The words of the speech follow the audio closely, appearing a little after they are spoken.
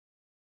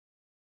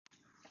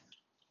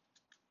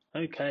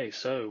Okay,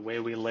 so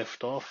where we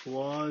left off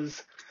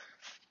was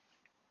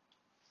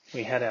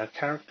we had our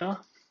character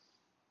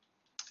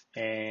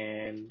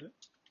and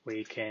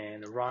we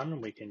can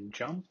run, we can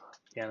jump,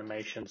 the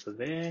animations are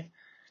there,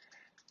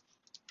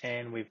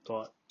 and we've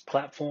got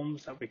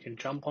platforms that we can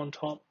jump on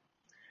top.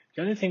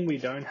 The only thing we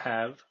don't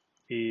have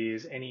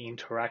is any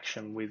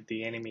interaction with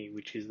the enemy,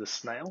 which is the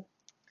snail.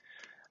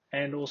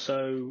 And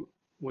also,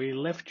 we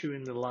left you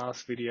in the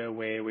last video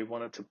where we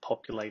wanted to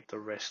populate the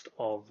rest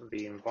of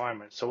the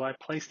environment. So I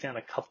placed down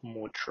a couple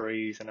more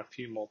trees and a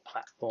few more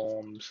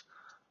platforms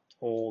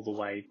all the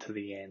way to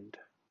the end.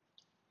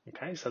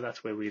 Okay, so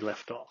that's where we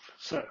left off.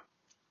 So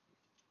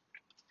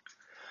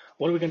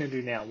what are we going to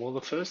do now? Well,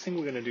 the first thing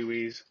we're going to do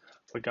is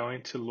we're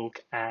going to look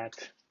at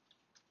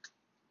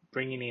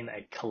bringing in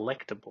a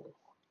collectible,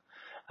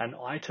 an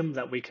item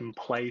that we can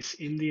place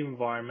in the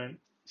environment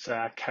so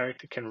our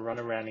character can run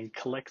around and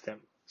collect them.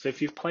 So if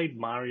you've played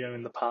Mario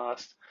in the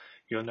past,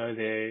 you'll know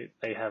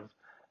they have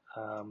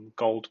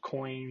gold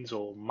coins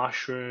or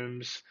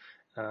mushrooms,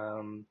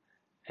 and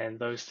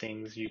those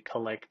things you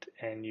collect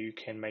and you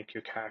can make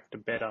your character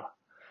better.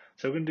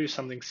 So we're going to do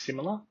something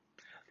similar.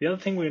 The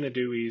other thing we're going to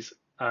do is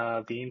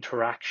the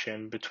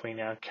interaction between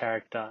our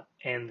character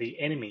and the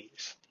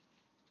enemies.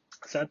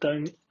 So at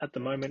the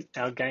moment,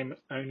 our game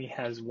only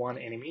has one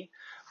enemy,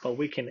 but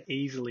we can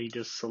easily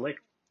just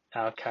select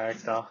our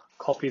character,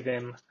 copy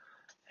them,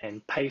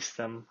 and paste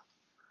them,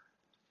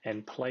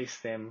 and place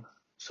them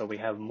so we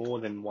have more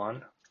than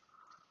one.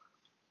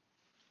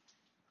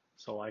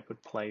 So I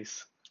could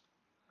place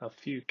a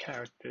few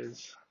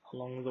characters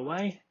along the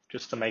way,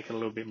 just to make it a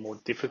little bit more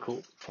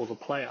difficult for the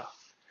player.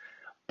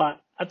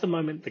 But at the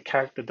moment, the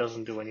character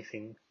doesn't do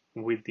anything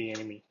with the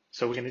enemy.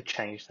 So we're going to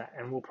change that,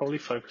 and we'll probably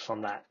focus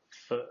on that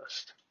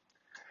first.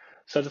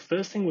 So the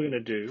first thing we're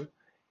going to do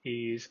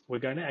is we're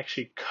going to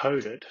actually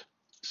code it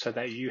so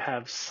that you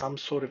have some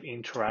sort of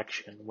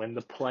interaction. When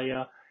the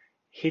player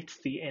hits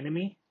the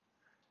enemy,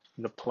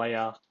 the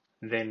player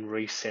then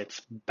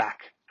resets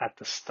back at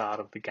the start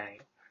of the game.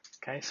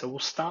 Okay, so we'll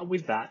start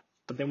with that,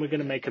 but then we're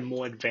going to make it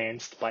more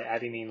advanced by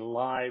adding in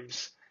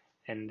lives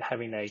and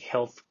having a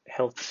health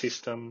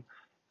system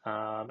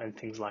and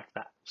things like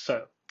that.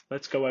 So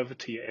let's go over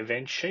to your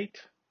event sheet.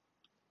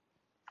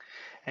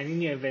 And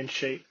in your event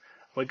sheet,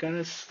 we're going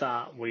to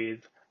start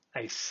with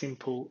a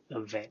simple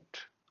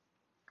event.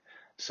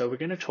 So we're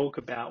going to talk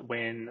about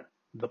when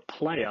the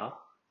player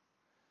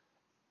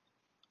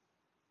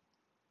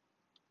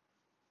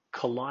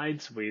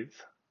collides with,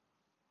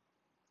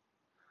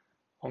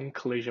 on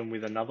collision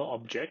with another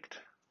object,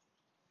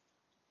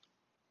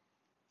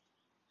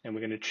 and we're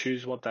going to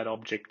choose what that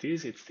object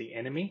is. It's the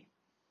enemy,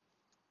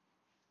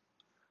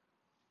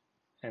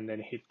 and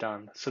then hit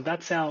done. So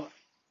that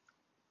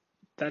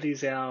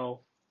is our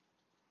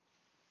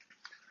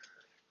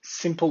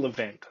simple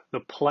event. The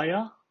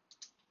player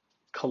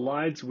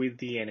collides with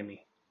the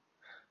enemy.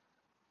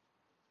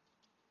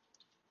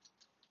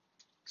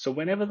 So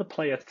whenever the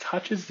player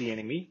touches the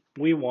enemy,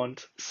 we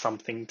want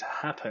something to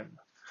happen.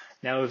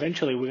 Now,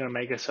 eventually, we're going to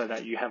make it so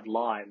that you have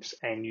lives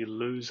and you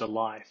lose a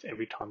life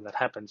every time that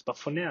happens. But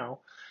for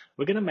now,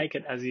 we're going to make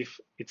it as if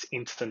it's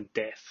instant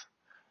death.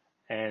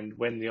 And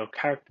when your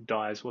character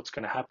dies, what's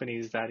going to happen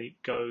is that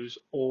it goes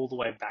all the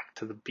way back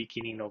to the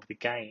beginning of the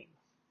game.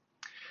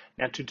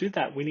 Now, to do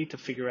that, we need to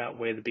figure out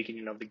where the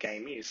beginning of the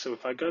game is. So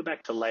if I go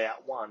back to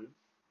layout 1,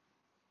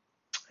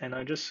 and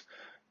I just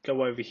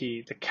go over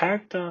here, the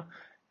character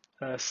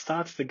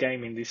starts the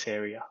game in this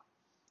area.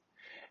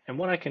 And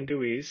what I can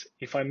do is,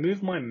 if I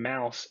move my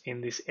mouse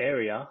in this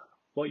area,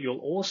 what you'll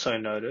also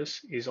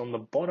notice is on the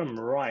bottom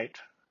right,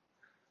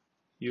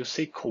 you'll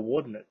see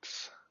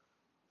coordinates,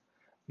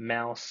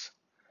 mouse,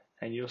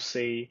 and you'll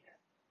see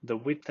the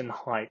width and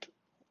height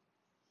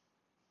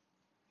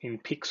in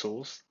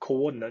pixels,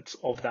 coordinates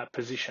of that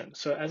position.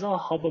 So as I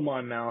hover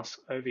my mouse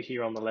over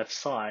here on the left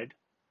side,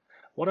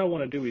 what I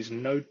want to do is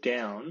note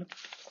down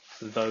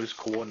those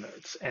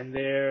coordinates. And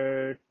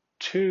they're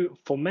two,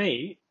 for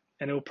me,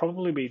 and it will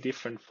probably be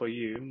different for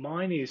you.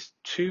 Mine is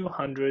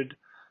 200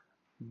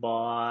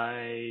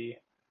 by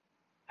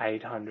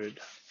 800.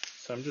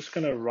 So I'm just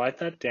going to write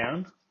that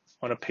down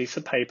on a piece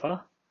of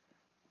paper,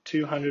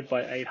 200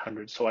 by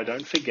 800, so I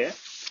don't forget.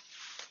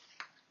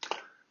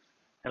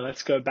 And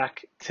let's go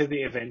back to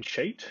the event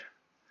sheet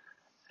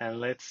and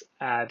let's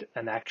add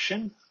an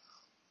action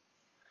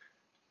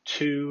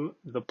to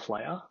the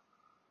player.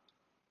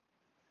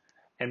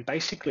 And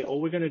basically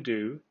all we're going to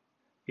do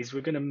is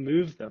we're going to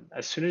move them.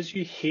 As soon as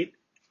you hit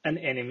an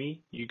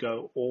enemy, you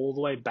go all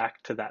the way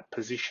back to that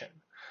position.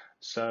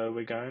 So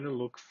we're going to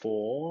look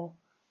for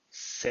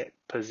set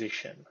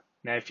position.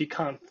 Now, if you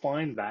can't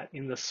find that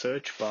in the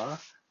search bar,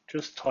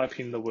 just type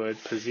in the word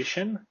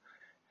position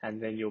and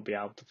then you'll be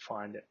able to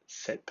find it,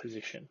 set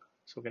position.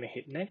 So we're going to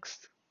hit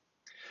next.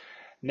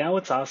 Now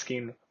it's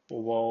asking,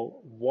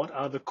 well, what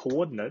are the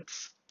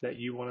coordinates that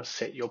you want to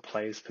set your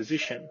player's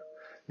position?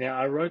 Now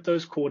I wrote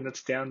those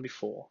coordinates down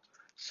before.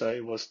 So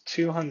it was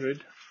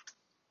 200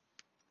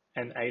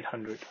 and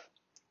 800.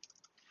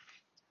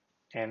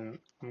 And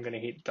I'm going to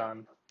hit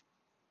done.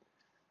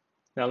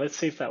 Now let's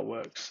see if that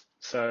works.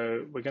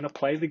 So we're going to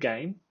play the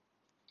game.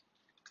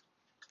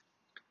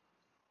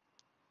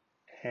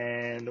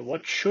 And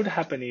what should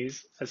happen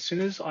is, as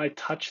soon as I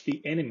touch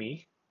the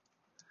enemy,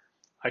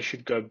 I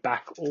should go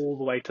back all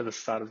the way to the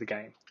start of the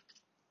game.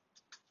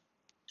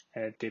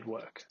 And it did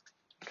work.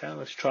 Okay,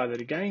 let's try that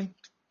again.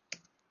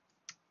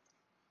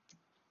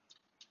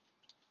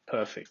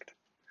 Perfect.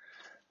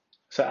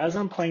 So as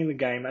I'm playing the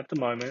game at the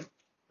moment,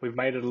 we've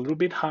made it a little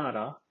bit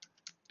harder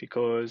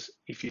because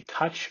if you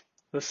touch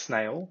the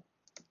snail,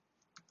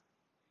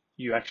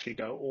 you actually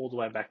go all the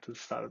way back to the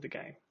start of the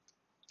game.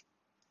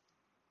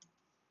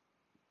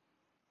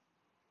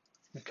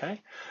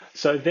 Okay,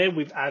 so there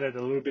we've added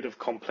a little bit of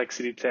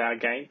complexity to our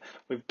game.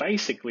 We've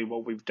basically,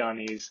 what we've done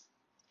is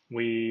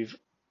we've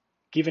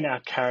given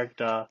our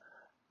character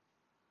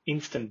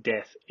instant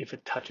death if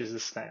it touches the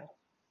snail.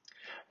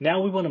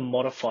 Now we want to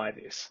modify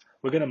this.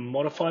 We're going to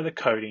modify the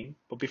coding,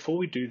 but before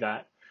we do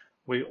that,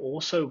 we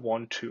also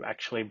want to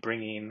actually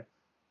bring in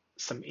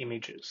some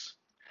images.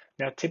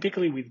 Now,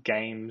 typically with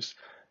games,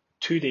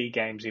 2D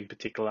games in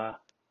particular,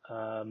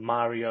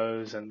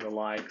 Mario's and the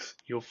likes,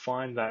 you'll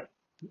find that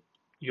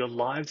your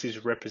lives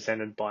is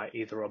represented by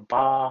either a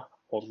bar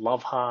or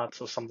love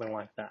hearts or something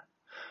like that.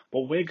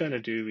 What we're going to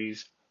do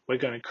is we're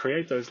going to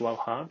create those love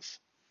hearts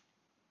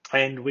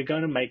and we're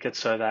going to make it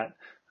so that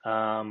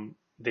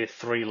they're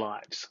 3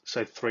 lives,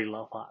 so 3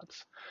 love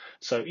hearts.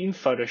 So in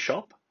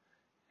Photoshop,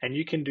 and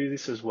you can do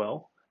this as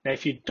well. Now,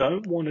 if you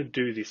don't want to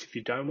do this, if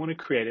you don't want to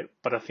create it,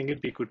 but I think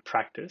it'd be good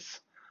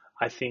practice,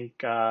 I think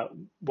what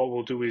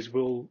we'll do is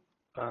we'll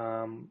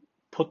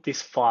put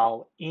this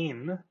file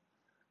in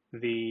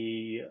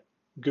the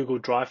Google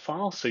Drive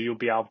file, so you'll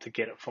be able to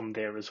get it from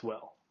there as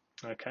well.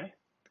 Okay.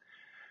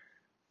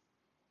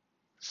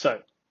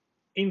 So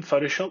in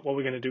Photoshop, what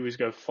we're going to do is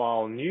go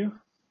File, New,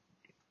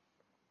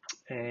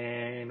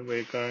 and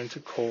we're going to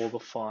call the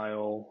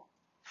file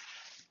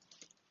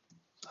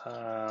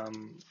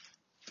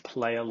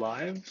Player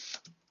Lives.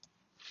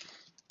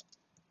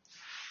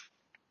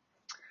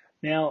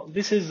 Now,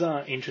 this is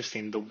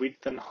interesting, the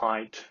width and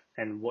height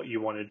and what you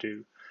want to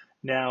do.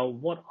 Now,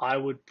 what I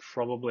would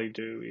probably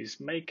do is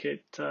make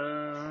it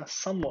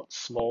somewhat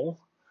small.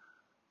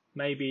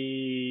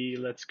 Maybe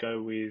let's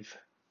go with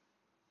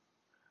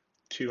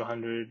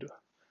 200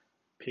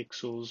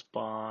 pixels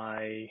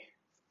by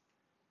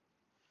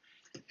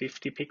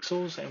 50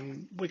 pixels,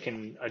 and we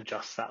can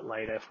adjust that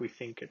later if we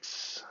think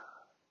it's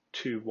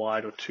too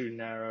wide or too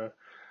narrow.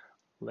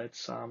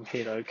 Let's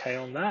hit OK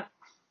on that.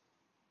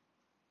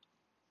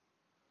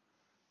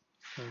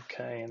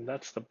 Okay, and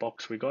that's the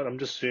box we got. I'm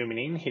just zooming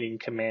in, hitting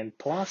Command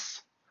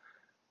plus.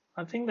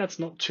 I think that's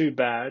not too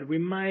bad. We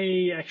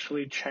may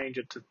actually change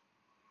it to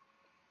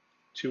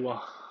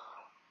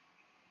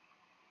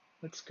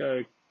let's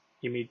go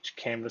image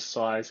canvas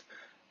size.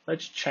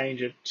 Let's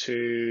change it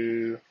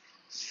to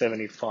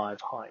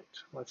 75 height.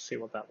 Let's see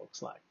what that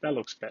looks like. That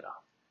looks better.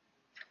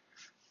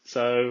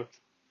 So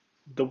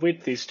the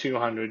width is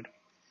 200,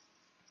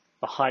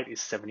 the height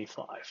is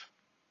 75.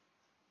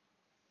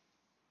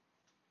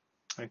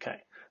 Okay,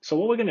 so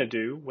what we're going to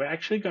do, we're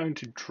actually going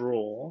to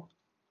draw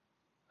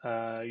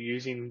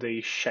using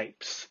the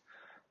shapes,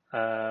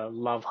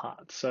 love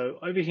heart. So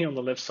over here on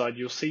the left side,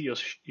 you'll see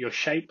your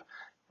shape.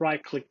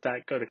 Right click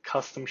that, go to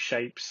custom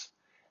shapes,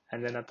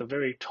 and then at the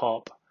very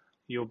top,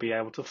 you'll be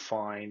able to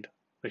find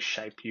the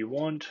shape you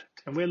want.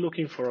 And we're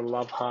looking for a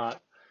love heart.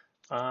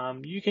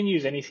 You can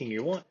use anything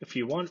you want. If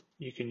you want,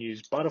 you can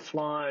use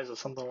butterflies or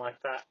something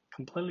like that.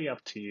 Completely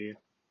up to you.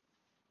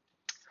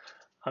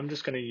 I'm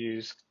just going to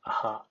use a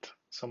heart.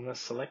 So I'm going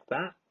to select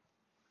that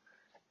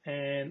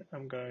and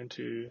I'm going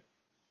to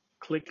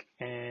click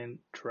and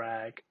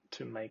drag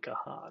to make a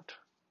heart.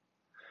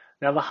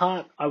 Now the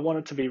heart, I want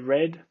it to be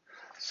red,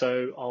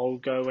 so I'll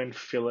go and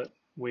fill it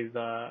with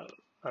a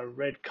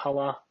red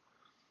color,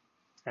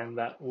 and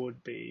that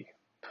would be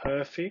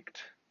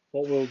perfect.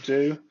 What we'll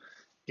do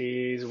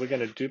is we're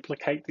going to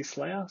duplicate this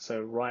layer,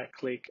 so right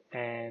click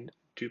and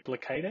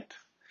duplicate it,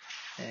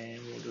 and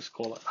we'll just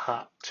call it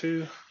heart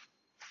 2.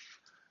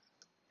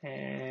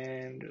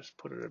 And just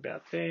put it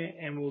about there,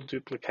 and we'll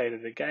duplicate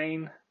it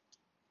again.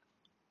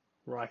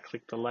 Right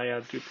click the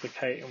layer,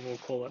 duplicate, and we'll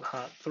call it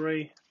heart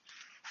 3.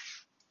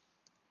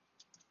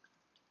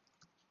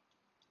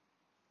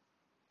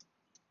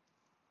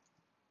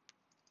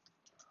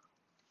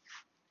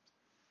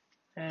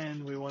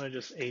 And we want to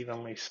just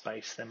evenly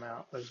space them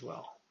out as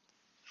well.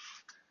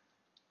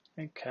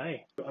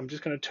 Okay, I'm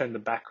just going to turn the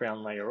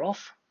background layer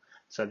off.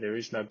 So there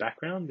is no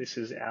background. This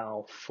is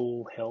our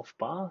full health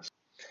bar.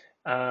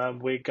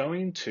 We're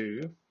going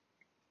to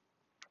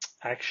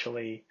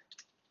actually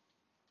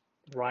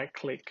right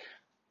click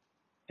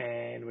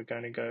and we're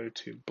going to go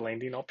to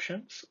blending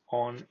options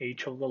on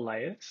each of the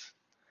layers.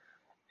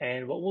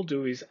 And what we'll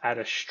do is add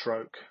a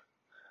stroke.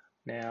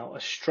 Now, a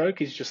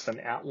stroke is just an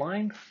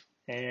outline,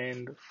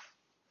 and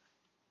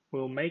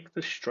we'll make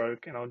the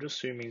stroke, and I'll just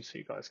zoom in so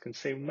you guys can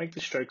see, we'll make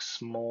the stroke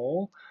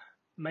small,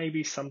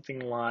 maybe something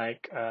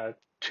like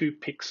 2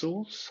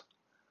 pixels.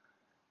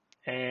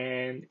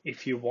 And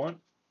if you want,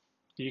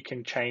 You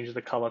can change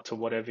the color to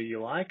whatever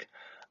you like.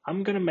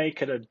 I'm going to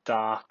make it a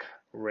dark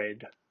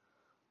red.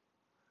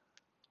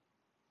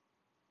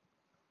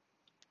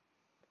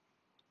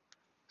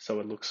 So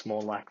it looks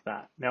more like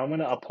that. Now I'm going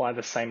to apply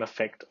the same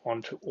effect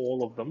onto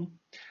all of them.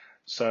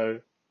 So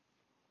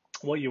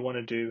what you want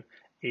to do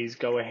is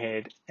go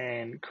ahead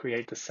and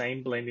create the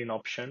same blending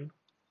option,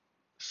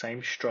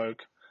 same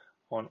stroke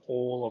on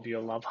all of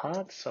your love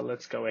hearts. So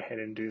let's go ahead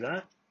and do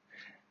that.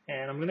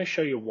 And I'm going to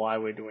show you why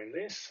we're doing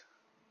this.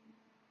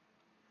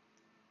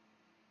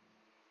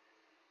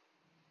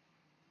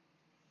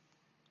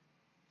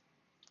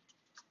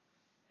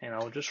 And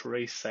I'll just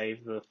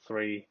resave the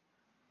three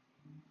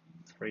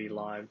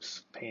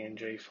lives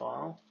PNG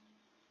file.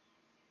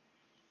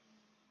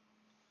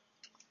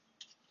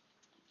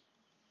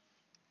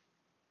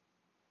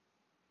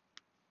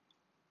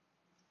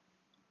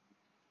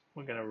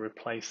 We're going to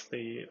replace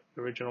the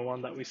original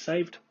one that we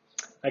saved.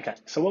 Okay,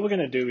 so what we're going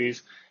to do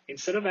is,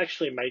 instead of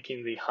actually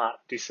making the heart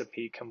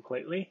disappear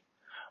completely,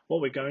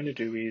 what we're going to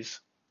do is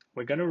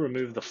we're going to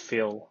remove the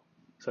fill.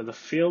 So the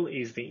fill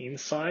is the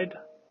inside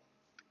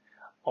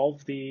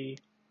of the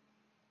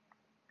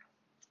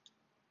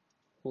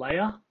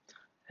layer,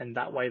 and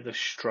that way the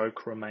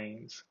stroke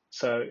remains.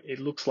 So it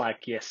looks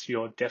like, yes,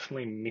 you're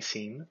definitely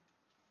missing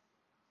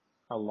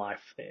a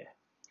life there.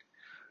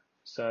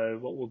 So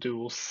what we'll do,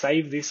 we'll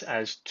save this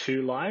as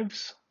 2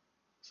 lives.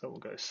 So we'll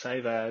go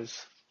save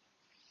as,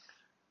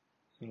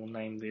 and we'll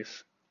name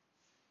this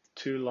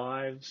 2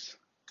 lives.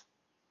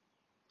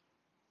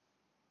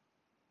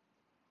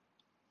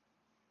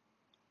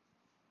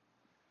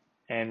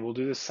 And we'll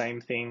do the same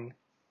thing,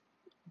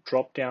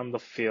 drop down the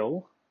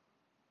fill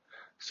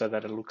so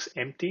that it looks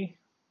empty.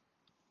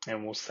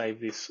 And we'll save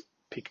this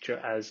picture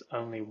as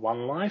only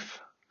 1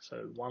 life.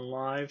 So 1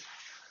 life,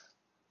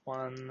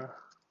 1.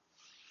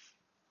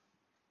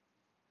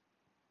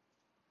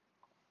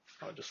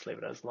 I'll just leave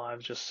it as live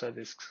just so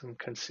there's some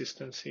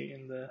consistency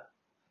in the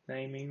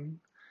naming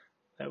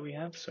that we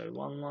have. So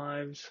 1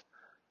 lives.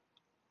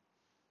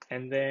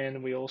 And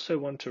then we also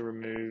want to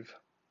remove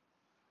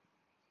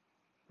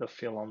the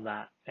fill on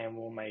that, and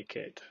we'll make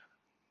it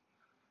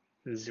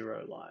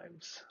 0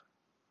 lives.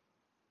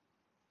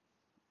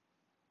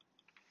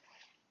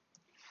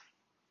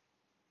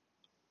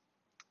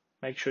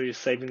 Make sure you're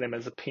saving them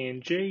as a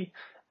PNG,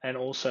 and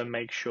also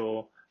make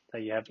sure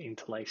that you have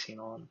interlacing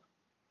on.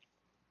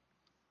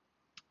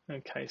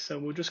 Okay, so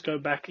we'll just go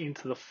back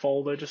into the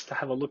folder just to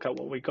have a look at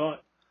what we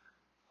got.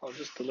 I'll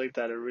just delete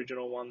that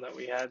original one that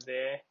we had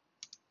there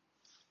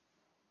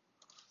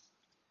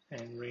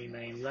and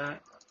rename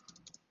that.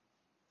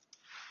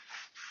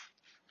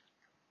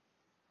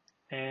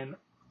 And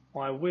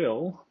I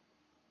will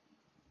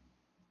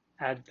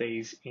add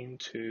these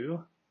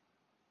into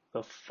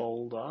the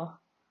folder.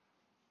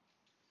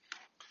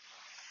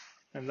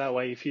 And that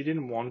way, if you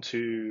didn't want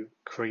to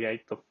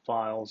create the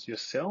files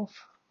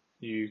yourself,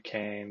 you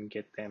can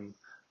get them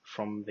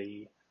from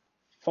the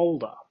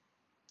folder.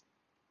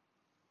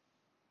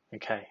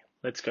 Okay,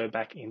 let's go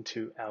back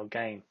into our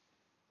game.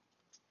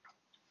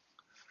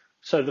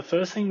 So the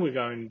first thing we're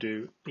going to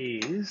do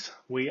is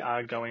we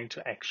are going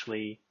to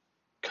actually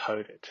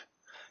code it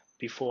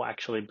before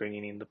actually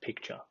bringing in the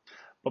picture.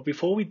 But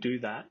before we do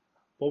that,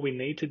 what we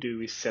need to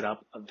do is set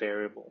up a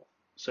variable.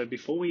 So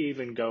before we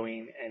even go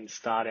in and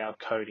start our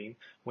coding,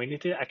 we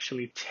need to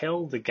actually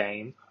tell the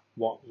game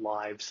what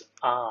lives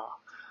are.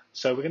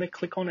 So we're going to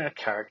click on our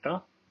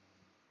character,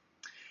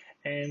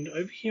 and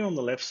over here on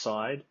the left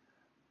side,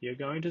 you're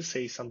going to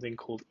see something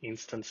called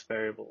instance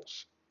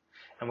variables.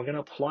 And we're going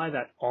to apply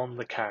that on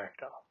the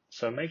character.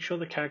 So make sure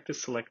the character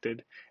is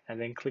selected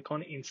and then click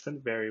on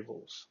instant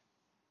variables.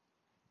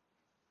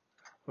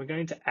 We're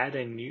going to add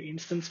a new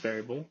instance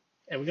variable,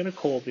 and we're going to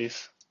call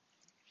this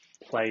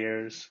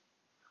players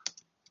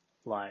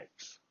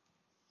lives.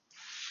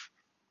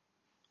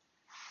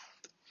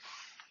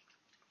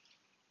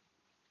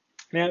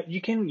 Now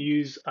you can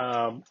use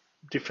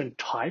different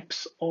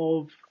types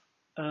of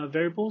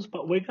variables,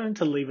 but we're going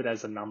to leave it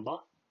as a number.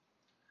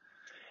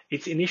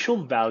 Its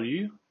initial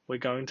value, we're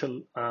going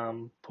to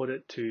put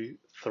it to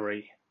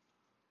 3.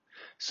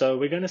 So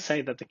we're going to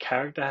say that the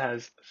character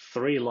has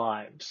 3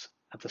 lives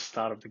at the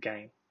start of the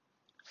game.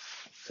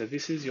 So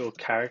this is your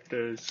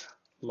character's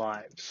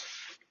lives.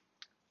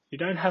 You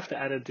don't have to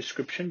add a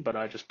description, but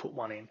I just put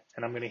one in,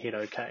 and I'm going to hit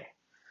OK.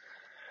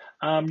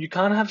 You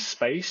can't have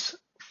spaces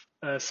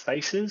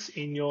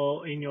in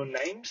your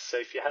names. So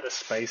if you had a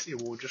space,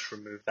 it will just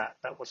remove that.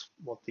 That was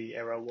what the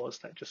error was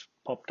that just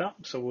popped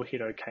up. So we'll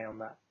hit OK on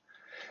that.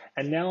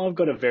 And now I've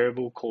got a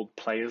variable called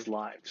players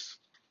lives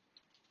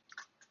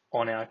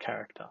on our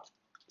character.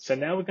 So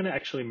now we're going to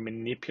actually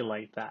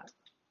manipulate that.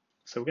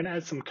 So we're going to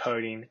add some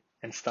coding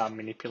and start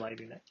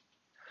manipulating it.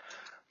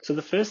 So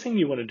the first thing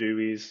you want to do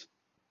is,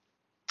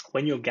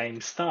 when your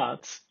game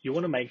starts, you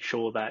want to make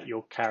sure that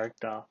your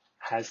character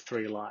has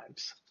 3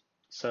 lives.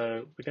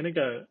 So we're going to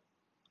go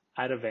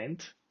add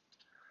event,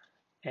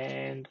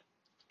 and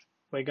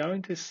we're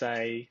going to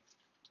say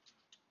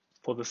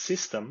for the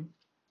system,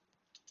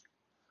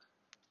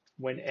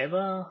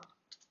 whenever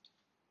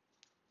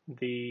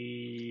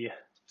the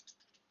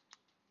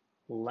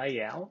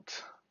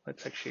layout.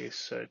 Let's actually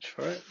search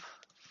for it.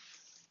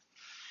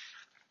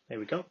 There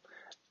we go.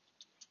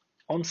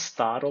 On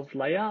start of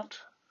layout,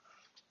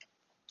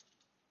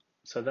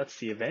 so that's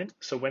the event.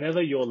 So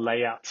whenever your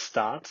layout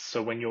starts,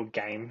 so when your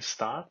game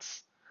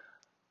starts,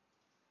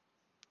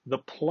 the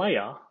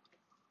player,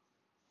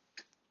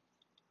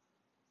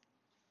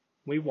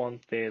 we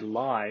want their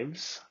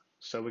lives.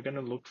 So we're going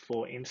to look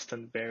for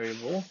instant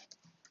variable.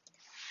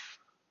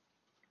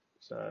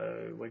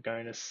 So we're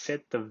going to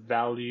set the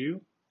value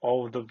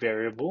of the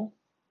variable.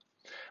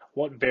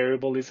 What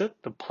variable is it?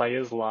 The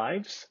player's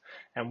lives.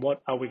 And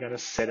what are we going to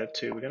set it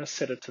to? We're going to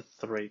set it to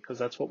 3 because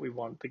that's what we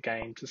want the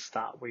game to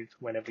start with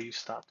whenever you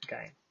start the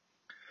game.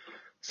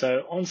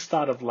 So on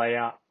start of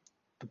layout,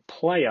 the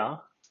player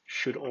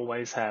should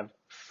always have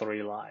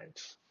 3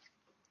 lives.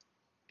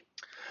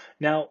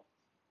 Now,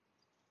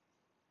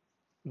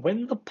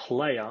 when the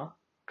player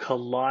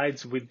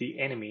collides with the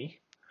enemy,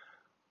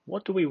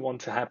 what do we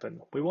want to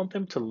happen? We want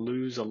them to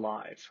lose a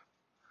life.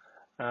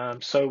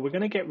 So we're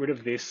going to get rid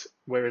of this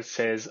where it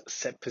says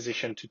set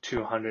position to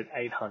 200,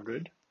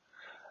 800.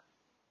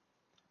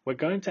 We're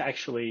going to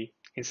actually,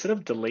 instead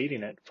of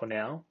deleting it for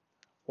now,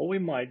 what we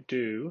might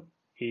do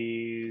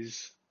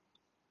is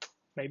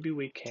maybe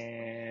we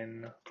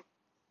can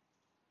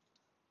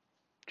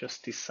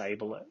just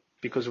disable it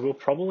because we'll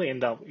probably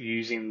end up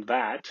using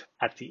that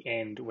at the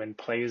end when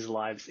players'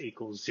 lives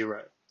equals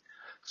 0.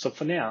 So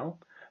for now,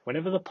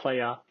 whenever the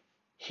player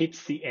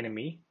hits the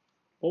enemy,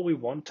 what we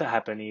want to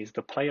happen is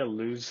the player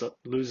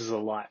loses a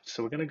life.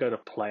 So we're going to go to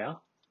player.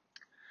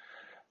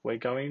 We're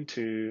going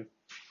to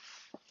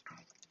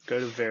go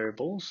to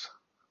variables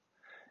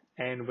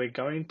and we're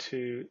going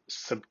to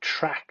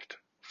subtract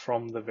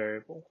from the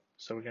variable.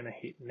 So we're going to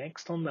hit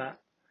next on that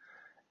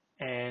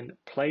and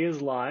players'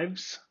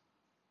 lives,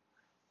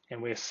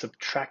 and we're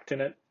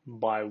subtracting it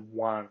by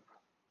 1.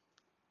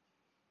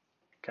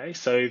 Okay,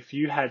 so if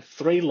you had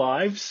 3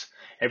 lives,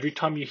 every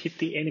time you hit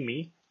the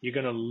enemy, you're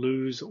going to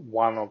lose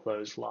 1 of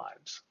those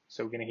lives.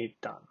 So we're going to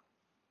hit done.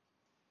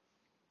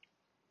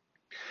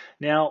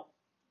 Now,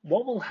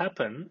 what will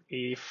happen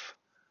if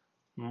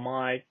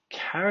my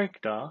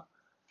character,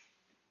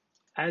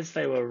 as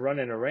they were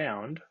running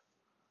around,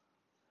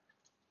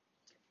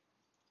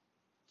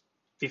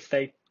 if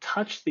they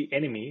touch the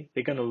enemy,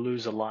 they're going to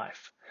lose a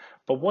life.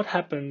 But what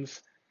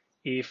happens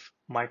if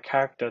my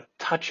character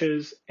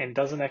touches and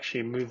doesn't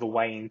actually move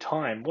away in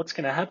time? What's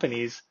going to happen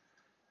is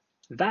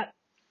that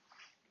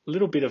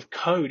little bit of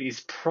code is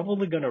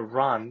probably going to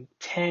run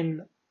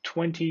 10,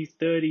 20,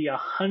 30,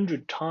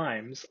 100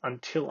 times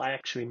until I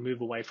actually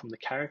move away from the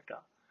character.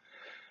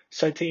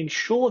 So to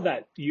ensure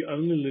that you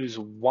only lose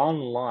 1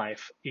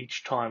 life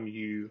each time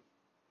you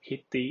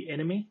hit the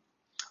enemy,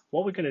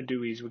 what we're going to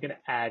do is we're going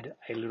to add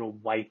a little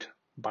wait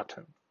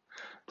button.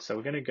 So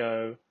we're going to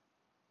go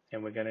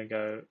and we're going to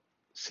go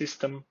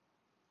system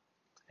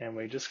and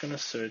we're just going to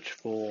search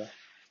for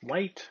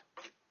wait.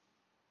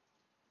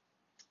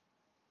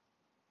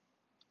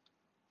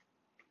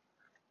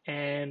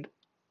 And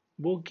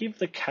we'll give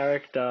the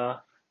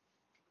character,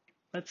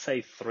 let's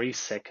say 3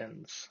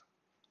 seconds.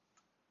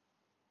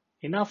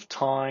 Enough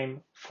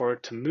time for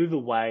it to move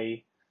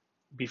away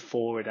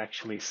before it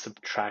actually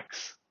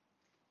subtracts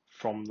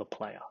from the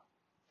player.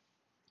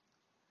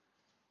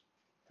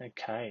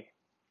 Okay,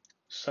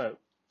 so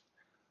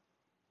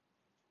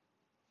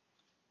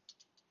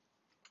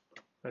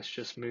let's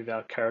just move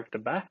our character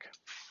back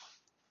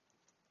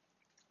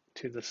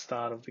to the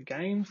start of the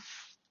game.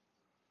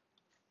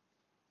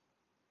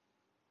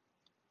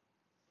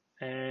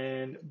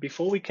 And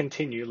before we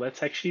continue,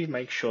 let's actually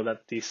make sure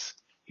that this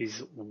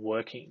is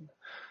working.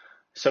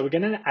 So we're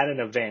going to add an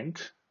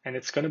event, and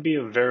it's going to be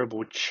a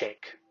variable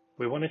check.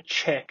 We want to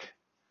check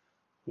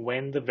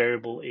when the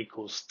variable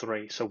equals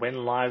 3. So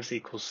when lives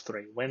equals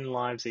 3, when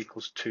lives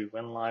equals 2,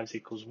 when lives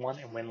equals 1,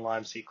 and when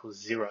lives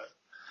equals 0.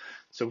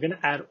 So we're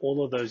going to add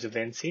all of those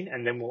events in,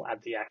 and then we'll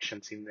add the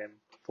actions in them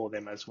for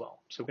them as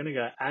well. So we're going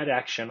to go add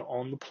action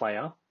on the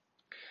player.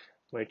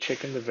 We're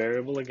checking the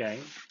variable again,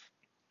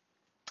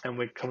 and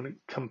we're going to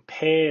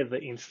compare the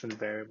instant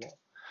variable.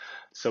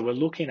 So we're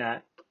looking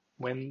at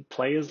when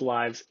players'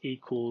 lives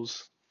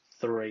equals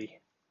 3,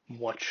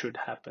 what should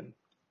happen?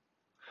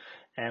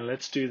 And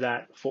let's do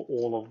that for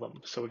all of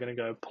them. So we're going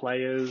to go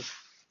players'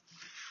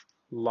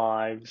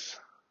 lives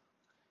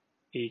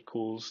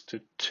equals to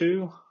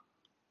 2.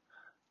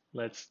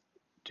 Let's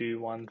do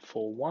one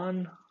for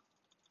 1.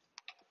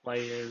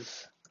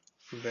 Players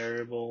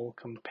variable,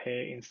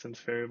 compare instance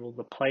variable.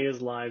 The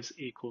players' lives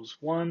equals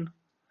 1.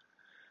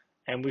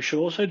 And we should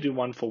also do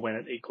one for when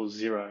it equals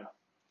 0.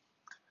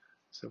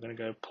 So we're going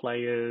to go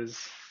players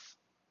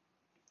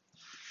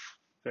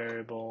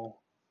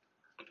variable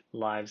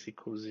lives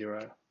equals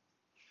 0.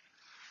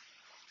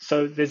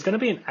 So there's going to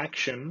be an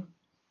action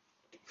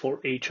for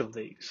each of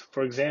these.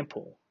 For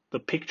example, the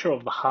picture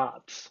of the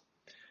hearts.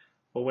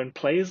 Well, when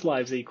players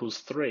lives equals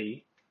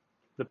 3,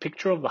 the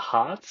picture of the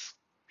hearts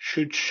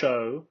should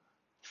show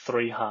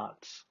 3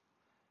 hearts.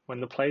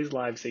 When the players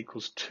lives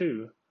equals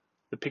 2,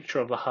 the picture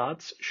of the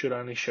hearts should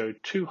only show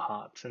 2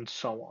 hearts, and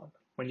so on.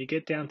 When you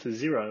get down to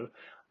 0,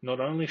 not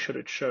only should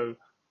it show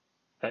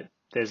that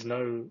there's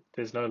no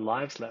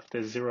lives left,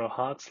 there's 0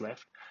 hearts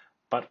left,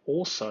 but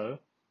also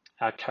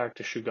our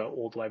character should go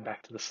all the way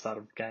back to the start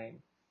of the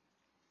game.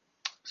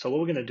 So what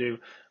we're going to do,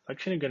 I'm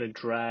actually going to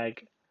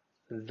drag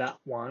that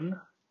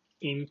one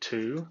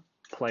into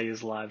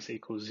players lives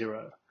equals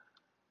 0.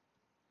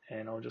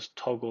 And I'll just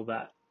toggle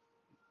that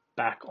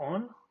back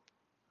on.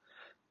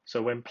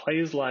 So when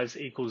players lives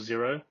equals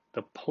 0,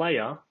 the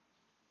player,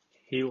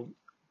 he'll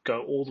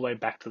go all the way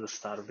back to the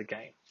start of the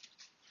game.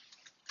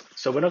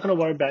 So we're not going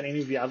to worry about any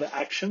of the other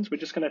actions. We're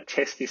just going to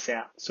test this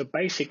out. So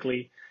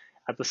basically,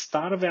 at the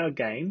start of our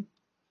game,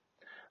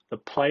 the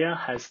player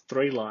has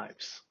 3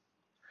 lives.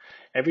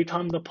 Every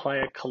time the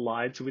player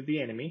collides with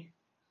the enemy,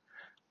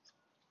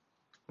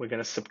 we're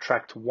going to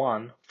subtract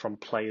 1 from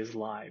players'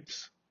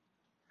 lives.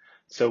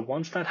 So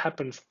once that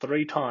happens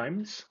 3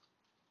 times,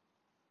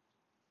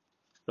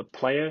 the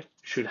player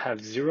should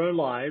have 0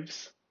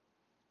 lives,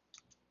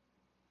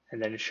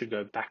 and then it should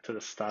go back to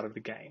the start of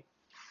the game.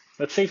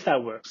 Let's see if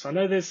that works. I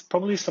know there's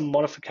probably some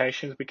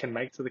modifications we can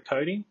make to the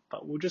coding,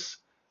 but we'll just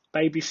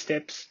baby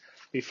steps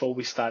before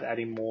we start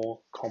adding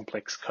more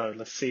complex code.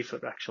 Let's see if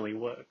it actually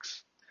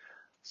works.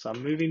 So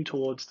I'm moving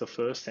towards the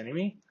first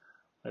enemy.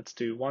 Let's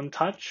do 1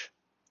 touch,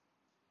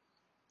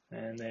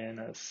 and then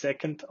a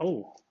second.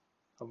 Oh,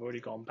 I've already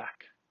gone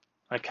back.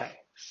 Okay,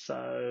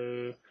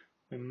 so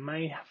we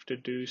may have to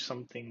do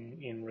something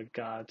in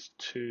regards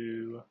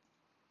to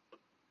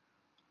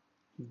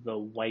the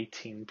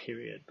waiting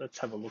period. Let's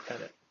have a look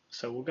at it.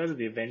 So we'll go to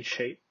the event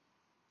sheet.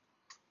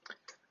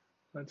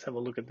 Let's have a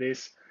look at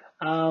this.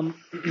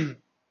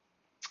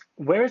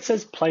 Where it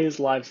says players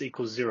lives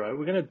equals 0,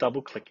 we're going to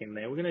double click in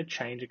there. We're going to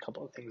change a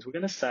couple of things. We're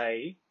going to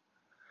say,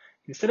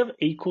 instead of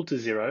equal to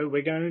 0,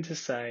 we're going to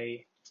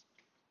say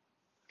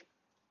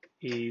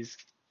is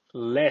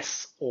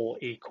less or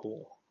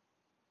equal.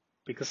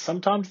 Because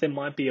sometimes there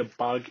might be a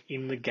bug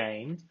in the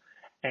game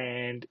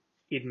and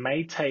it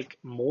may take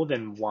more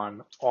than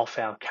 1 off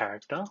our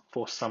character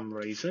for some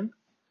reason.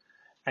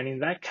 And in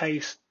that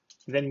case,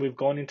 then we've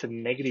gone into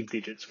negative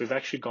digits. We've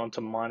actually gone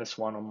to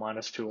 -1 or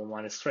 -2 or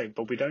 -3,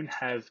 but we don't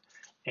have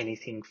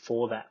anything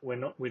for that.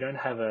 We don't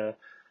have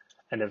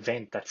an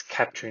event that's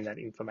capturing that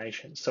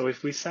information. So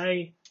if we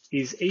say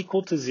is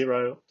equal to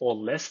 0 or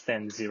less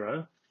than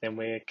 0, then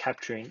we're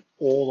capturing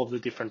all of the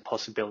different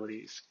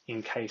possibilities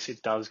in case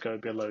it does go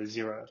below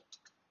 0.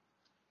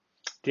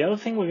 The other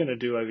thing we're going to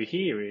do over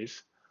here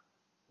is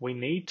we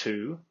need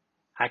to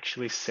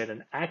actually set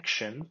an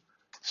action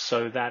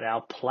so that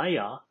our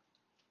player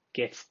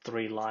gets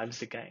 3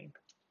 lives again.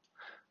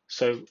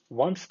 So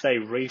once they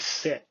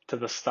reset to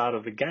the start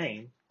of the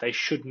game, they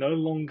should no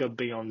longer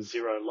be on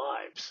 0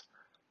 lives.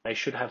 They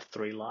should have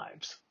 3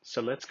 lives.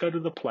 So let's go to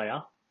the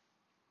player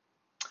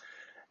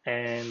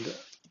and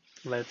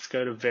let's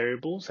go to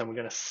variables, and we're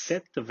going to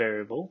set the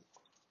variable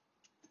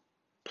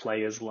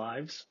players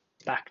lives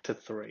back to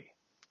 3.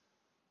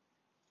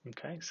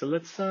 Okay, so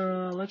let's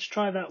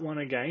try that one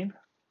again.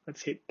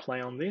 Let's hit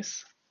play on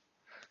this.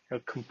 I'll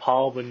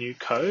compile the new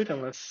code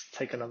and let's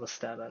take another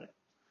stab at it.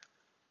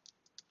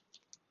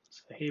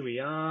 So here we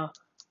are.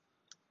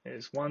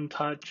 There's 1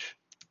 touch.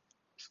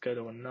 Let's go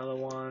to another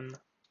one.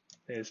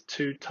 There's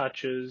 2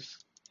 touches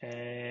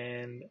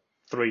and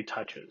 3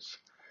 touches.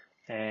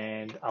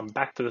 And I'm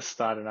back to the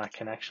start and I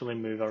can actually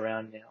move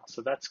around now.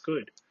 So that's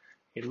good.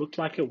 It looked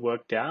like it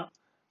worked out.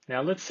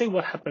 Now let's see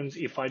what happens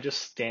if I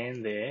just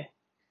stand there.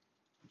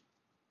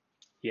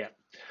 Yeah.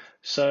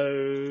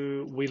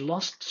 So we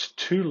lost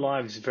 2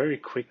 lives very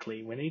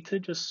quickly. We need to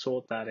just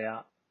sort that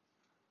out.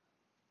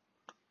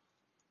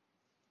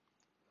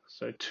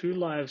 So 2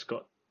 lives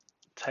got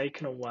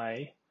taken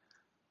away.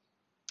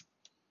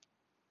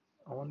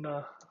 I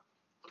wonder,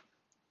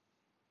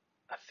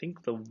 I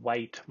think the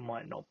wait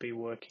might not be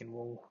working.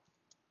 We'll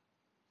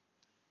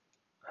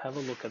have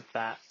a look at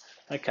that.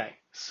 Okay,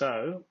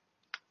 so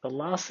the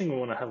last thing we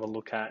want to have a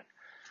look at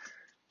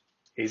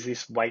is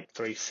this wait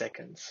 3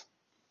 seconds.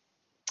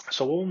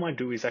 So what we might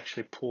do is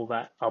actually pull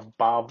that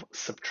above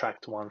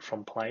subtract 1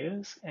 from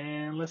players,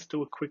 and let's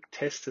do a quick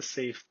test to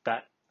see if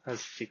that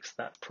has fixed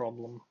that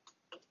problem.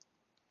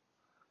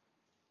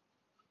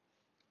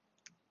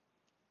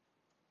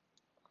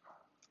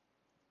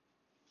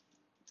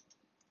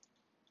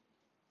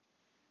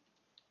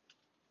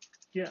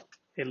 Yeah,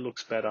 it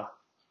looks better.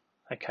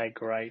 Okay,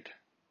 great.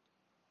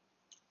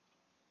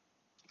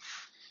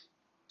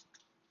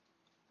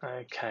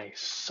 Okay,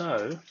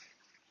 so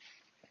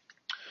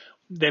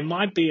there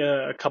might be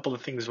a couple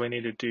of things we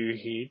need to do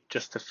here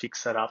just to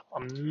fix that up.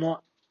 I'm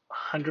not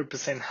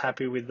 100%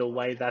 happy with the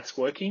way that's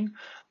working,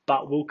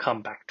 but we'll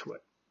come back to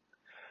it.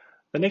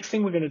 The next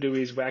thing we're going to do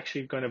is we're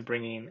actually going to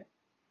bring in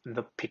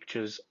the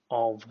pictures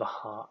of the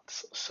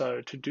hearts.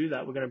 So to do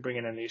that, we're going to bring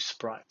in a new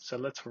sprite. So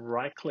let's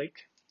right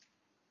click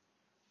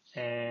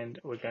and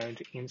we're going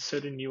to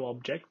insert a new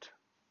object.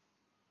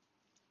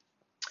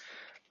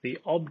 The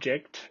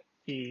object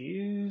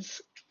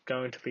is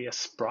going to be a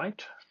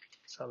sprite.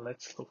 So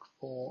let's look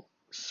for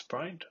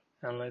sprite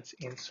and let's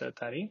insert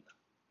that in,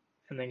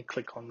 and then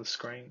click on the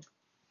screen.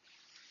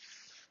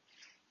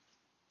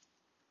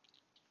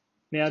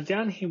 Now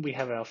down here we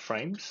have our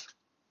frames,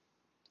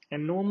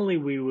 and normally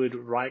we would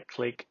right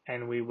click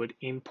and we would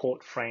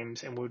import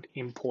frames and we would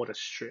import a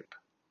strip.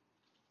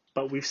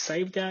 But we've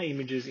saved our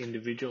images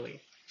individually.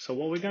 So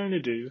what we're going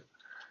to do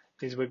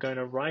is we're going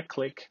to right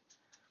click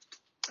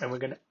and we're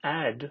going to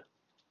add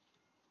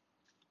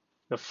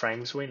the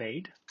frames we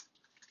need,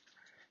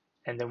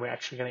 and then we're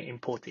actually going to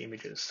import the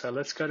images. So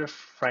let's go to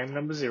frame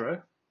number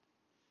 0,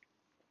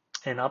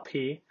 and up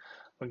here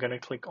we're going to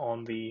click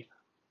on the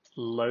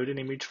load an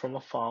image from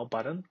a file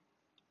button,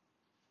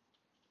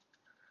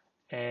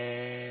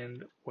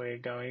 and we're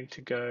going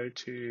to go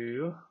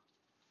to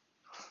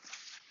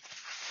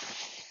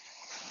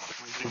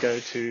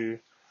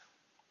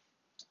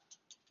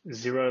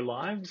 0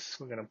 lives.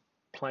 We're going to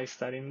place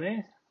that in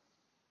there,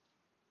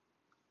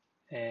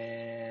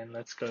 and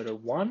let's go to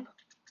 1,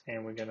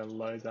 and we're going to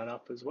load that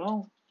up as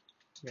well.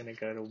 We're going to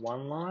go to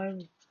 1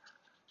 live,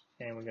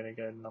 and we're going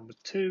to go to number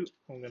 2.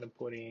 I'm going to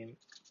put in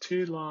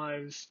 2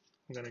 lives.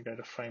 I'm going to go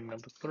to frame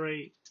number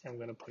 3, and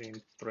we're going to put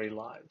in 3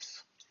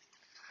 lives.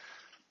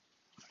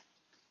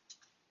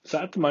 So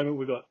at the moment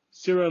we've got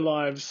 0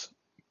 lives,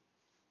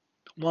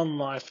 1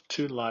 live,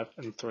 2 live,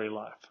 and 3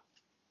 live.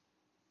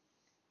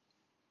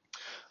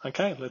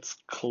 Okay, let's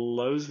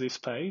close this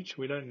page.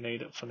 We don't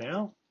need it for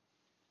now.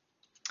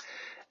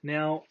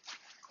 Now,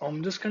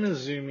 I'm just going to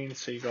zoom in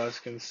so you guys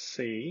can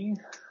see.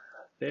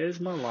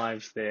 There's my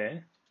lives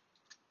there.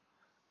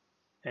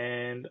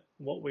 And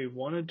what we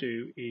want to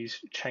do is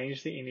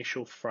change the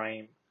initial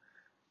frame.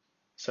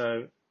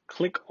 So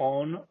click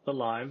on the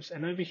lives,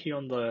 and over here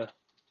on the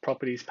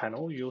properties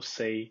panel, you'll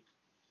see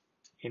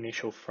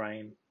initial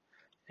frame.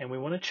 And we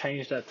want to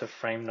change that to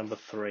frame number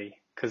 3,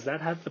 because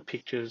that had the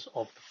pictures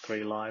of the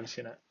 3 lives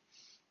in it.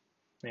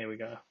 There we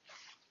go.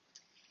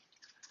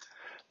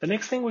 The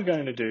next thing we're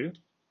going to do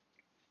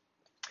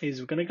is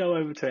we're going to go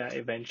over to our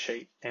event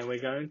sheet, and we're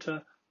going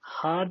to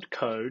hard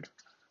code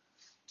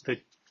the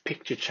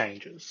picture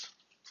changes.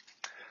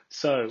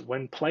 So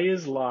when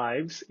players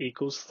lives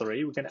equals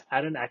 3, we're going to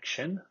add an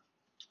action.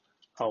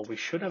 Oh, we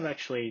should have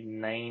actually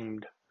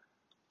named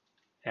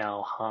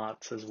our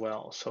hearts as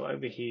well. So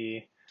over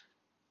here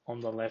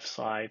on the left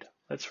side,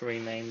 let's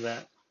rename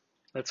that.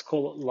 Let's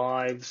call it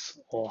lives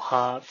or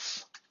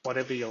hearts,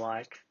 whatever you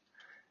like.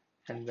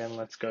 And then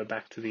let's go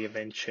back to the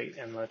event sheet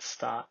and let's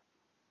start.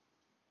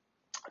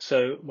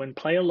 So when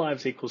player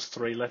lives equals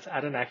 3, let's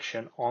add an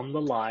action on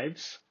the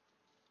lives.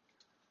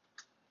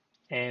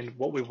 And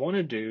what we want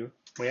to do,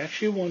 we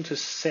actually want to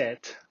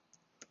set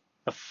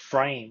a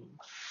frame.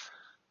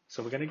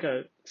 So we're going to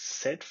go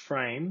set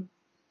frame.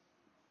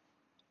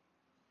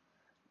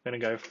 We're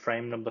going to go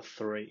frame number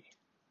 3.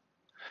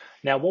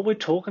 Now what we're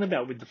talking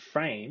about with the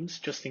frames,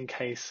 just in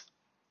case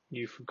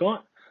you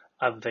forgot,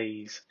 are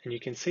these. And you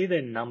can see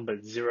they're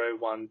numbered 0,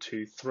 1,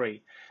 2,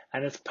 3.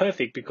 And it's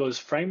perfect because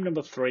frame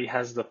number 3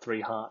 has the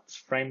 3 hearts,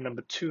 frame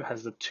number 2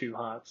 has the 2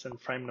 hearts,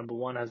 and frame number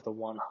 1 has the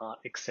 1 heart,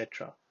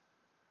 etc.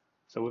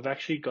 So we've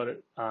actually got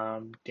it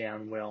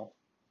down well.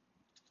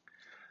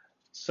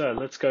 So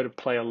let's go to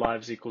player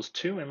lives equals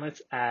 2, and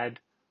let's add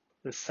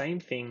the same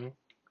thing.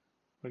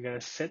 We're going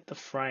to set the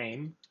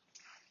frame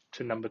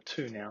to number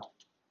 2 now.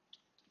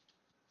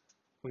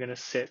 We're going to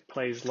set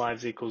players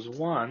lives equals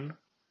 1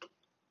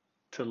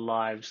 to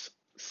lives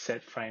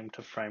set frame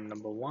to frame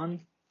number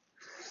 1.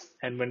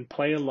 And when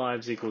player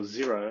lives equals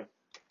 0,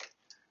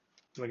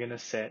 we're going to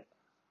set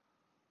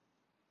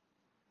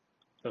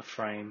the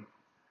frame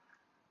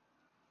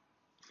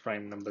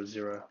number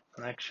 0.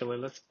 And actually,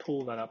 let's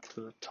pull that up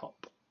to the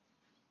top.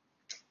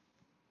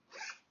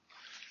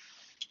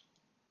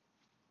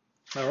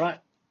 All right,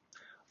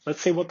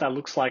 let's see what that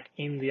looks like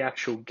in the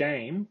actual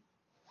game.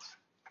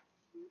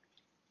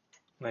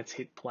 Let's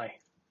hit play.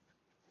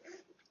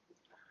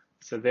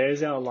 So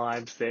there's our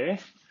lives there,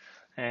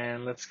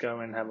 and let's go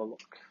and have a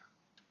look.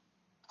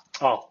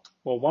 Oh,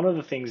 well, one of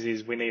the things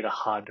is we need a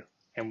HUD,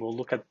 and we'll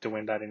look at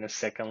doing that in a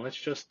second. Let's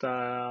just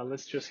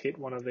hit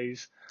one of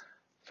these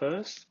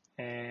first,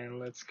 and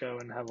let's go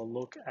and have a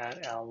look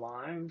at our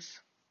lives.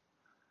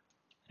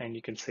 And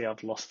you can see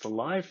I've lost a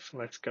life.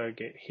 Let's go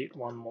get hit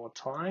one more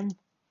time.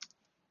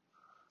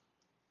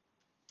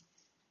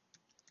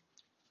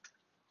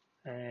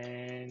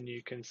 And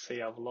you can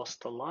see I've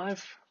lost a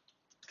life.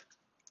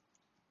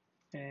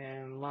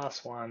 And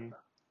last one.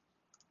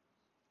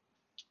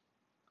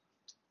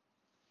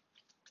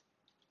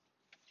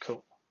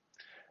 Cool.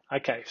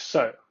 Okay,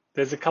 so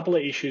there's a couple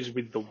of issues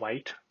with the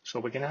weight, so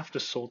we're going to have to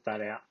sort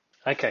that out.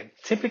 Okay,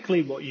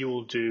 typically what you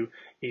will do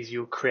is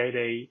you'll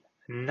create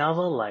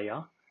another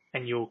layer,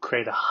 and you'll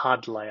create a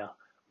HUD layer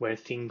where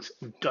things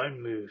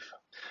don't move.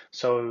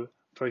 So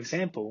for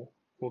example,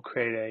 we'll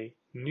create a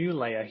new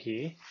layer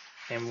here,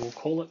 and we'll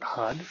call it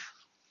HUD.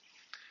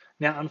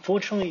 Now,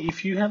 unfortunately,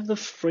 if you have the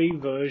free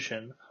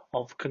version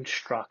of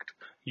Construct,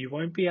 you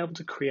won't be able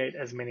to create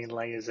as many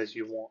layers as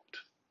you want.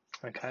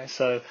 Okay,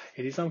 so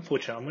it is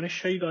unfortunate. I'm going to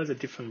show you guys a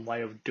different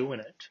way of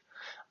doing it.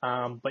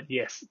 But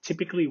yes,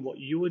 typically what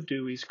you would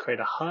do is create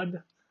a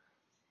HUD,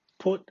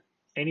 put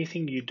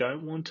anything you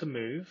don't want to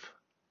move.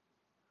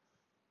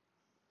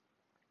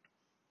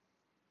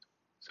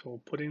 So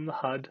we'll put in the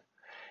HUD,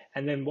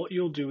 and then what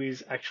you'll do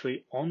is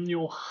actually on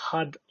your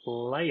HUD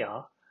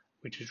layer,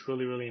 which is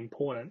really, really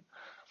important,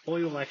 what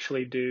you'll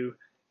actually do in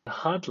the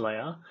HUD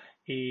layer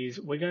is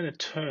we're going to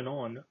turn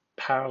on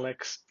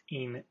parallax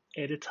in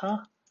editor.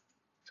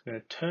 So I'm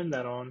going to turn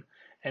that on,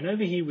 and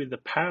over here with the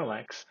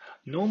parallax,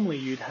 normally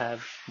you'd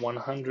have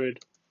 100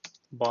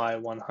 by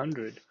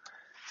 100.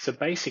 So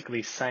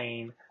basically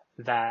saying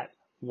that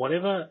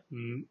whatever,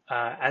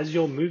 as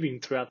you're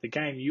moving throughout the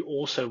game, you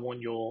also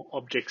want your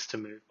objects to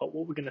move. But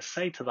what we're going to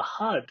say to the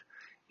HUD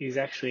is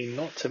actually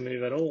not to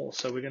move at all.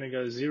 So we're going to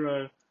go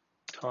 0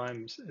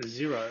 times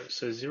 0,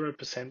 so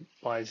 0%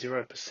 by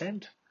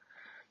 0%.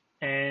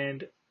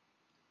 And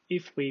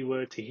if we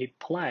were to hit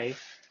play,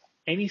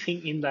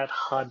 anything in that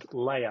HUD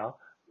layer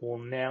will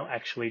now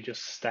actually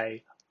just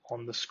stay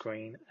on the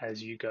screen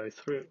as you go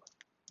through.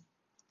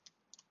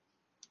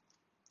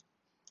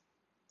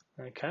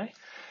 Okay,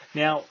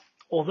 now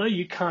although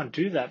you can't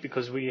do that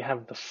because we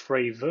have the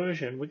free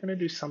version, we're going to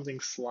do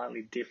something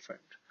slightly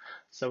different.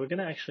 So we're going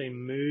to actually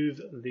move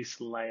this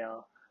layer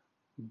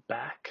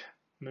back,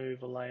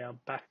 move a layer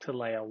back to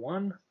layer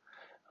 1.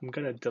 I'm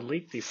going to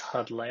delete this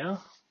HUD layer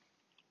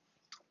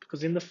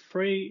because in the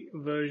free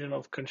version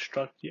of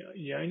Construct,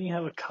 you only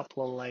have a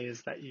couple of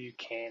layers that you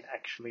can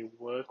actually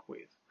work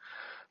with.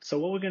 So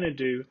what we're going to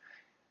do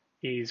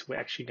is we're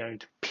actually going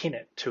to pin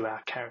it to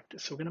our character.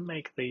 So we're going to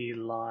make the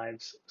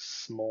lives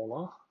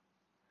smaller,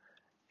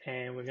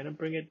 and we're going to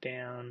bring it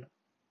down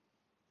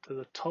to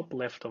the top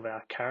left of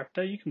our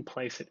character. You can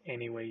place it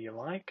anywhere you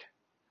like.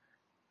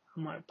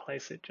 I might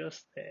place it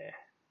just there.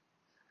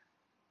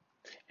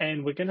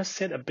 And we're going to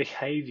set a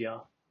behavior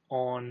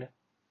on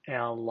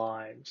our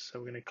lives. So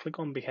we're going to click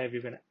on behavior,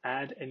 we're going to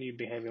add a new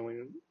behavior,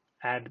 we're going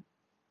to add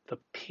the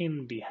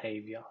pin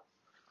behavior.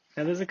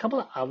 Now there's a couple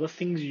of other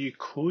things you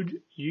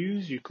could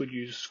use. You could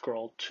use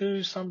scroll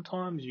to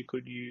sometimes, you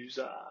could use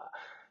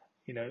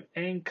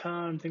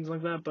anchor and things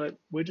like that, but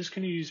we're just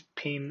going to use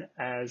pin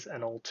as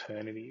an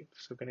alternative.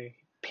 So we're going to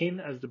pin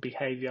as the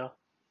behavior,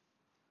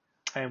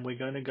 and we're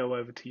going to go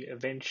over to your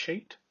event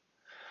sheet,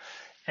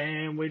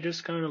 and we're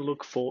just going to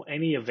look for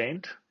any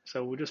event.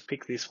 So we'll just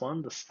pick this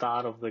one, the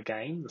start of the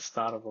game, the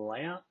start of the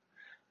layout.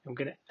 And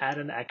we're going to add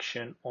an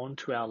action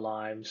onto our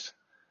lives,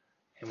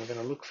 and we're going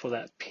to look for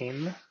that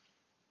pin,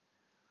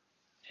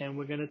 and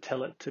we're going to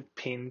tell it to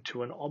pin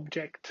to an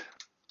object,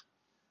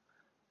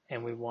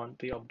 and we want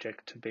the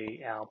object to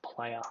be our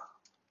player,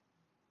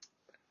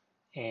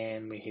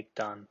 and we hit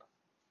done.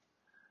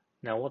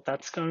 Now what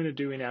that's going to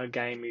do in our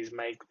game is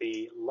make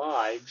the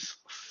lives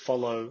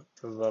follow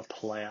the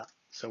player.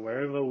 So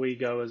wherever we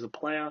go as a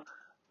player,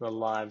 the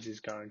lives is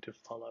going to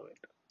follow it.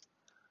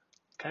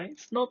 Okay,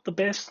 it's not the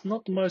best,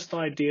 not the most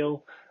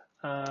ideal.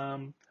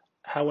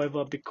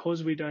 However,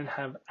 because we don't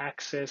have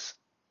access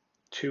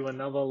to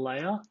another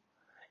layer,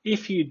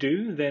 if you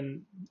do,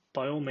 then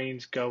by all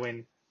means go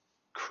and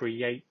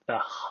create the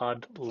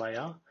HUD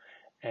layer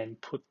and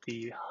put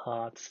the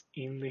hearts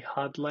in the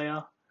HUD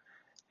layer,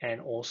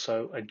 and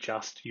also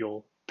adjust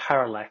your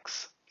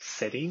parallax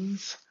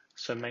settings.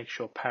 So make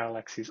sure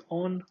parallax is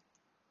on.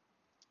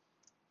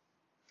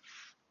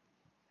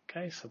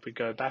 Okay, so if we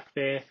go back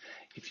there,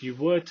 if you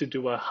were to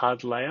do a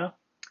HUD layer,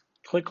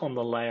 click on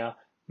the layer,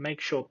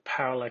 make sure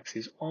parallax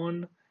is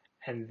on,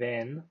 and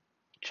then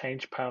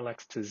change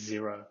parallax to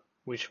 0,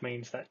 which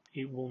means that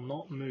it will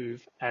not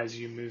move as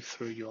you move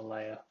through your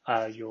layer,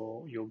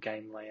 your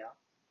game layout.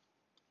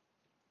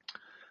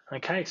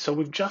 Okay, so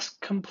we've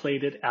just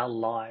completed our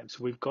lives.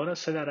 We've got to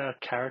set out our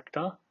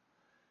character.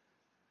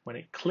 When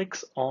it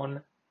clicks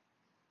on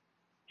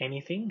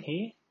anything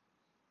here,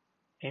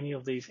 any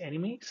of these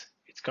enemies,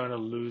 it's going to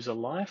lose a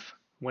life.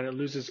 When it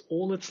loses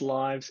all its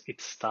lives, it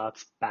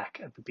starts back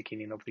at the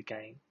beginning of the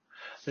game.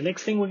 The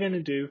next thing we're going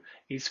to do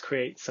is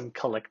create some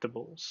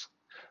collectibles.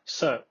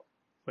 So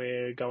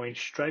we're going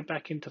straight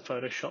back into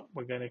Photoshop.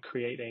 We're going to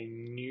create a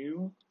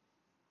new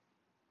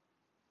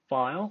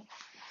file,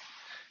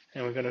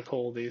 and we're going to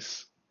call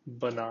this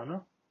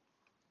banana.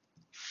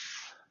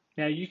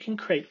 Now you can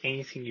create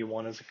anything you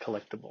want as a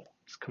collectible.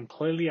 It's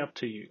completely up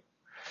to you.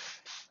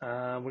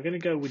 We're going to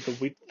go with the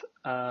width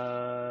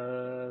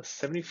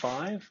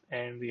 75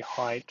 and the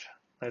height,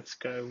 let's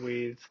go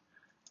with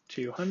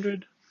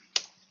 200,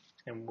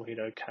 and we'll hit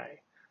OK.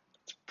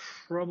 It's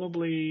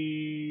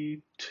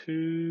probably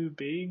too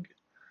big.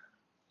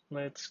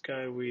 Let's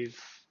go with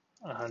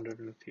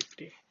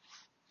 150.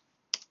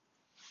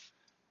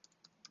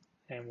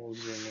 And we'll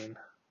zoom in.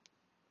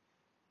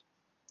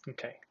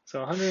 Okay, so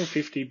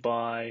 150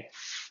 by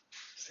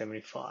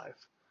 75.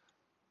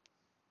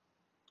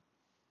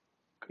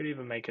 Could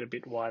even make it a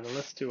bit wider.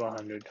 Let's do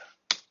 100.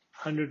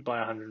 100 by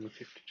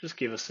 150. Just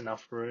give us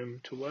enough room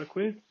to work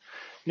with.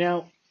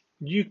 Now,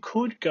 you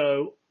could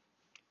go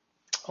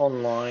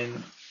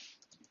online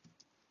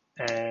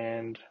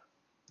and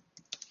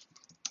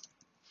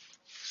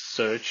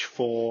search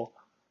for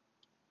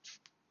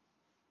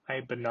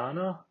a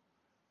banana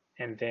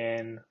and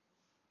then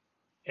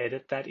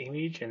edit that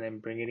image and then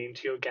bring it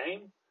into your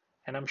game.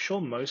 And I'm sure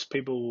most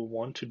people will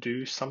want to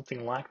do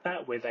something like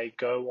that where they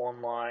go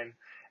online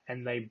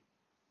and they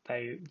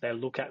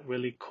look at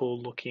really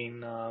cool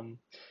looking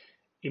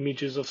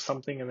images of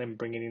something and then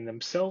bring it in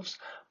themselves.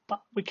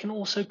 But we can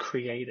also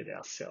create it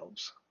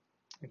ourselves.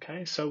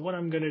 Okay, so what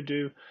I'm going to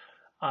do,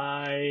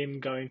 I'm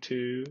going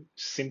to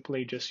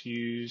simply just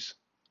use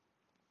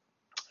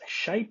a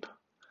shape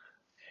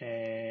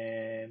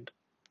and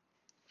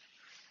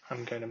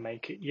I'm going to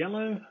make it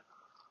yellow.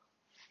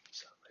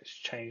 So let's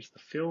change the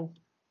fill.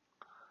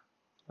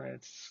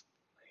 Let's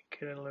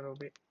make it a little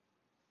bit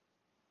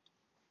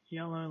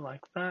yellow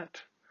like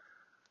that.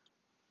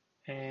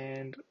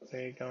 And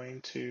we're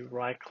going to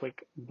right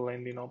click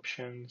blending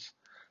options.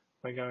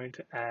 We're going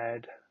to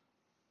add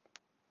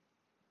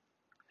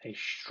a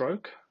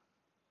stroke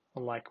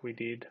like we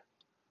did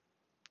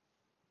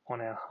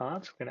on our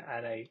hearts. We're going to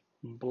add a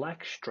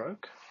black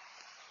stroke.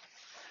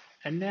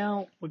 And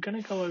now we're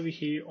going to go over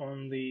here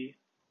on the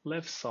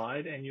left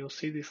side and you'll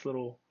see this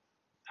little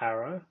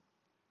arrow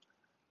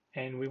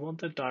and we want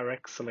the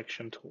direct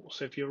selection tool.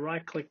 So if you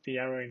right click the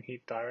arrow and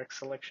hit direct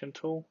selection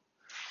tool,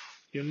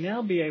 you'll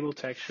now be able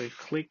to actually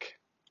click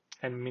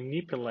and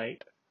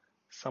manipulate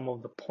some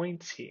of the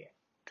points here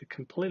to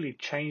completely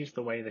change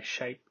the way the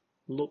shape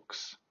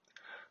looks.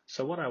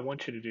 So what I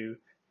want you to do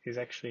is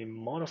actually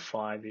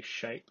modify this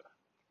shape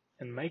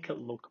and make it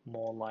look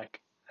more like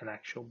an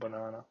actual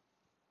banana.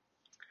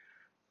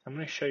 I'm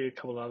going to show you a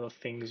couple other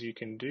things you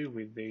can do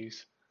with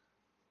these.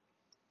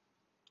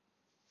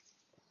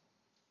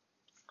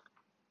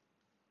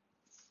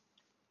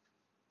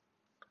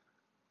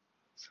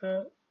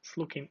 So it's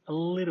looking a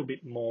little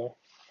bit more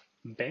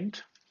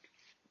bent.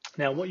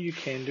 Now what you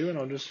can do, and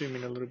I'll just zoom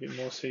in a little bit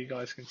more so you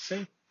guys can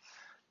see,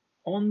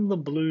 on the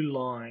blue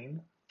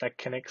line that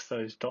connects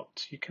those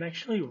dots, you can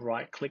actually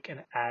right click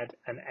and add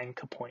an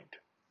anchor point.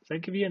 So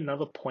that'll give you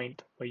another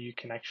point where you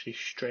can actually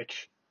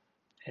stretch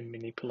and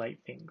manipulate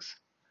things.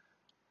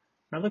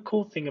 Another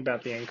cool thing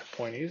about the anchor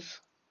point is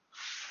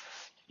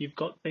you've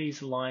got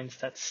these lines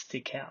that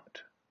stick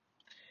out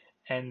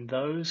and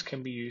those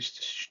can be used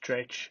to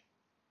stretch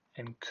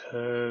and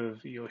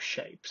curve your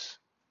shapes.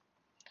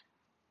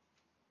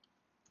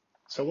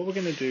 So what we're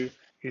going to do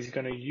is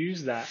going to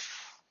use that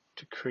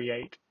to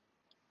create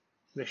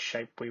the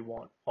shape we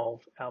want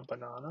of our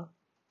banana.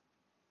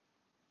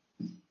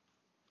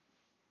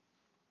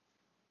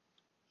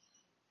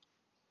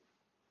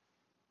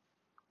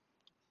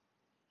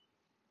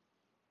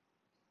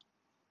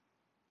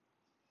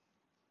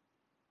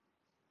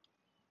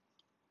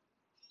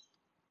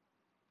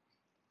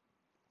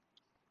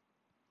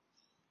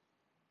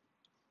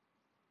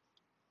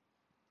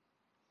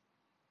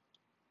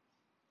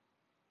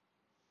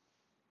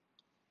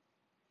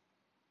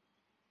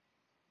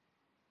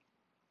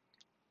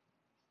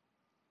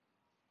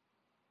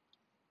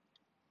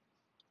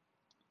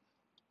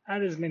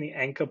 Add as many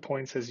anchor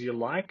points as you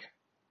like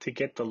to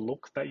get the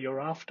look that you're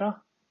after.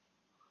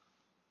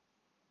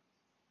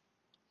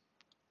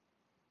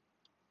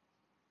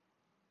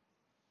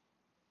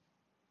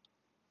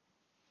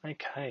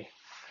 Okay,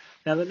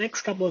 now the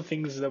next couple of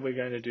things that we're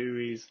going to do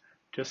is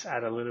just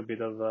add a little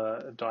bit of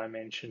a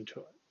dimension to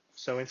it.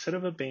 So instead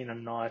of it being a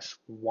nice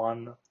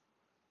one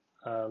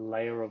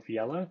layer of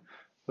yellow,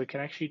 we can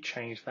actually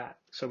change that.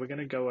 So we're going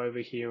to go over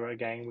here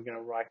again, we're going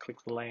to right click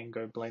the layer and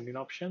go blending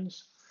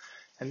options.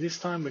 And this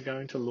time we're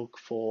going to look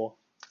for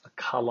a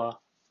color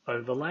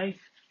overlay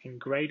and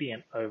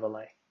gradient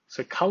overlay.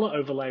 So color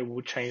overlay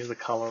will change the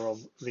color of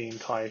the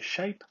entire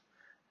shape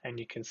and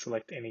you can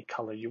select any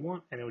color you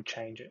want and it will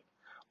change it.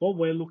 What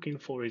we're looking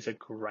for is a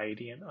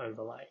gradient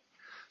overlay.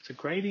 So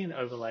gradient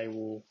overlay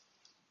will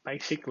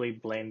basically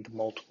blend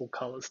multiple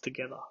colors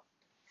together.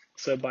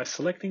 So by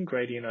selecting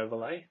gradient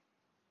overlay,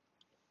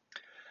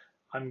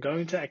 I'm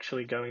going to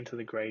actually go into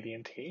the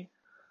gradient here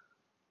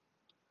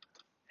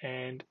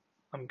and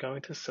I'm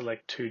going to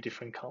select two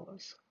different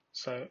colors.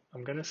 So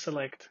I'm going to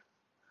select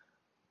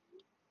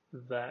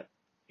that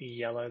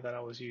yellow that I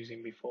was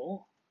using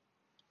before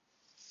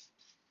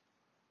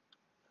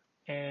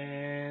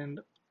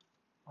and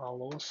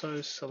I'll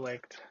also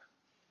select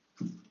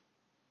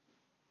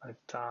a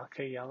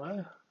darker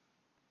yellow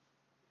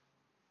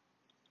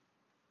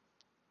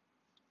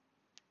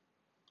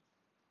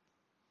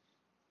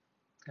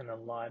and a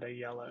lighter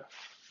yellow.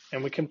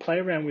 And we can play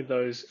around with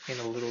those in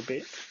a little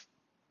bit.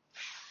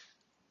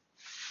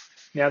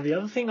 Now the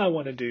other thing I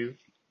want to do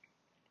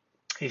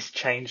is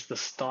change the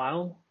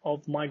style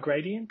of my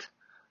gradient,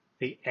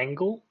 the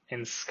angle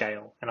and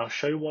scale. And I'll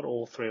show you what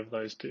all three of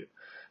those do.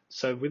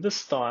 So with the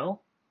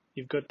style,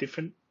 you've got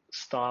different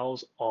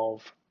styles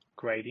of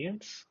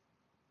gradients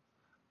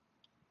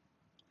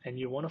and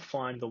you want to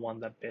find the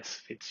one that best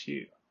fits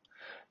you.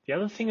 The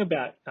other thing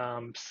about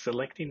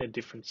selecting a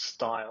different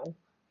style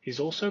is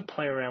also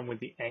play around with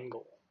the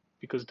angle,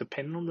 because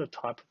depending on the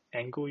type of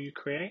angle you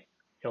create,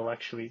 it'll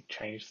actually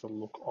change the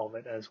look of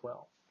it as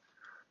well.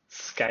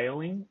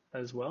 Scaling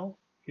as well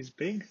is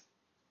big.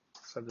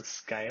 So the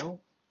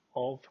scale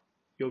of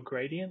your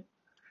gradient.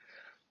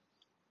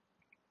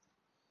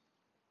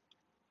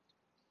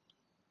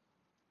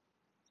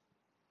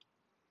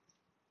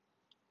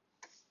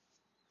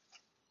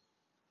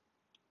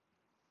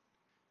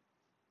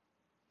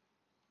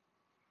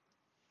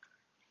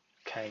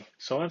 Okay,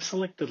 so I've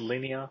selected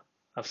linear.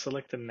 I've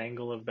selected an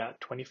angle of about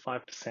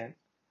 25%,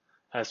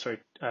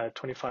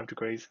 25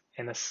 degrees,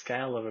 and a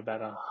scale of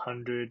about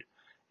 130%.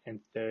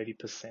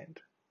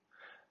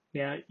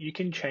 Now, you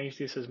can change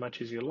this as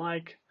much as you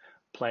like,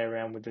 play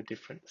around with the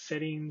different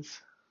settings,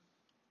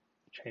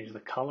 change the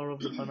color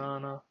of the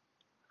banana,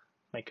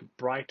 make it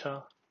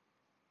brighter,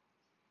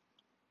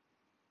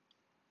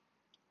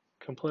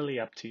 completely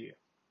up to you.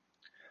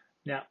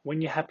 Now,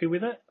 when you're happy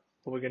with it,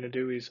 what we're going to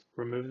do is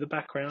remove the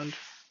background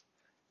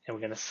and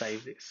we're going to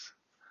save this.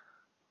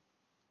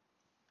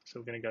 So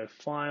we're going to go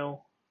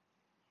File,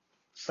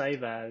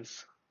 Save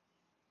As.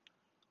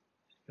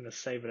 I'm going to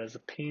save it as a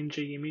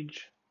PNG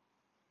image.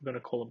 I'm going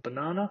to call it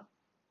banana,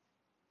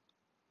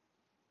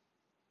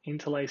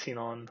 interlacing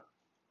on.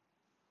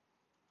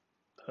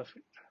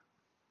 Perfect.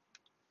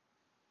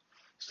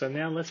 So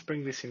now let's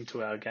bring this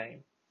into our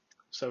game.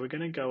 So we're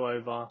going to go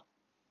over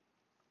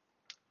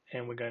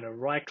and we're going to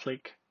right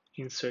click,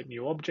 insert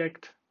new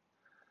object.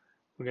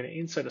 We're going to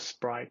insert a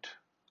sprite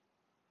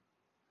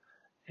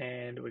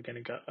and we're going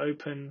to go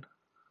open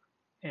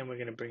and we're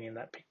going to bring in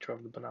that picture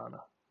of the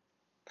banana.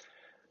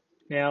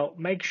 Now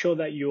make sure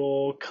that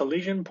your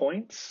collision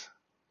points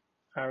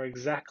are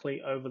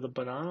exactly over the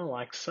banana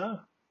like so,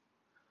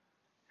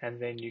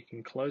 and then you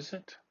can close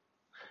it.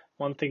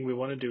 One thing we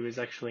want to do is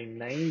actually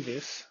name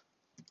this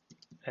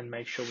and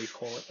make sure we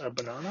call it a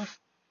banana.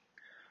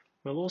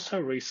 We'll also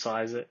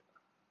resize it.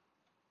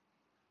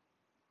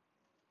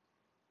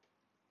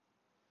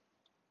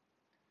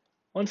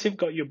 Once you've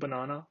got your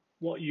banana,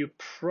 what you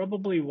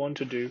probably want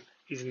to do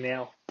is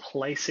now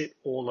place it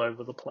all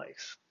over the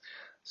place.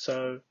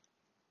 So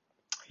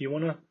you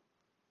want to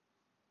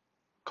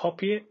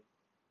copy it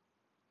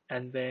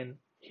and then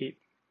hit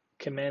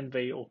Command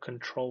V or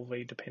Control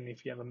V, depending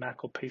if you have a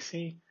Mac or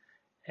PC,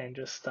 and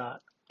just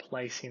start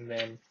placing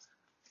them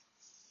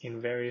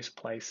in various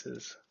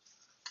places.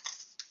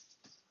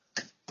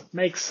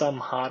 Make some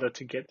harder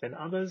to get than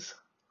others.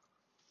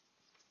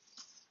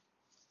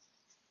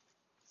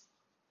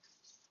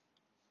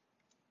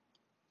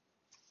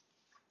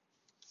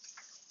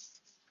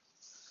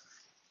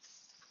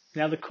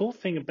 Now the cool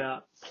thing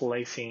about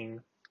placing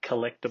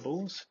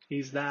collectibles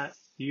is that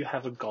you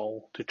have a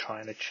goal to try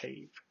and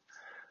achieve.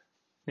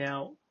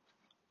 Now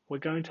we're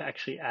going to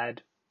actually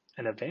add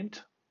an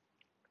event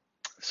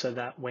so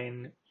that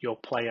when your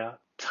player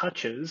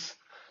touches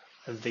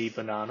the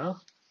banana,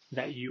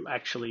 that you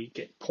actually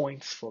get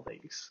points for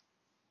these.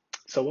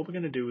 So what we're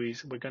going to do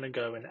is we're going to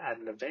go and add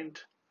an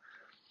event.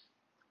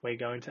 We're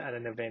going to add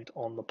an event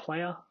on the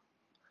player,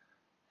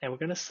 and we're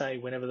going to say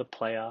whenever the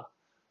player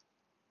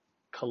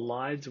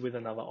collides with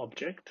another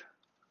object,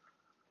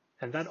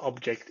 and that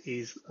object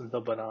is the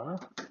banana,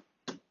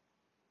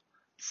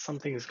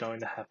 something is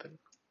going to happen.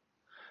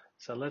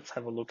 So let's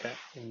have a look at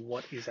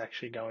what is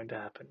actually going to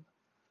happen.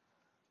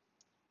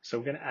 So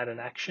we're going to add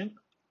an action.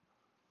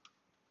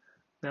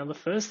 Now the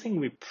first thing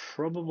we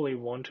probably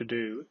want to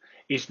do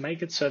is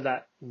make it so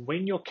that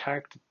when your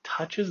character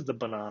touches the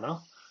banana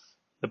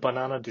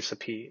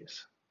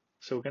disappears.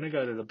 So we're going to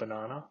go to the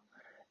banana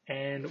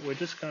and we're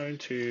just going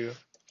to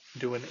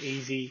do an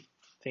easy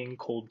thing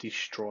called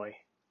destroy.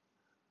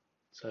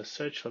 So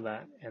search for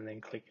that and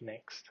then click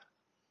next.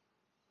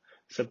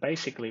 So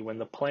basically when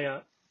the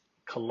player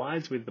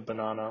collides with the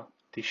banana,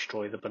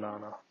 destroy the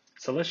banana.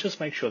 So let's just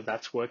make sure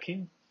that's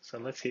working. So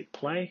let's hit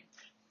play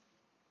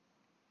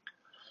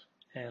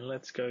and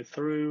let's go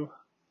through,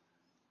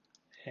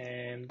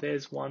 and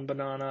there's one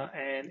banana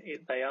and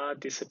they are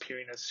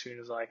disappearing as soon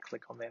as I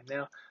click on them.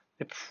 Now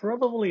they're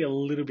probably a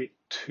little bit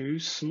too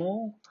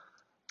small,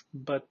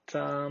 but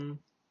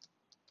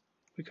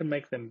we can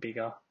make them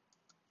bigger.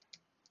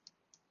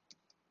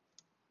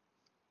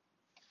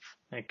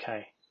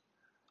 Okay,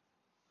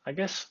 I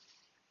guess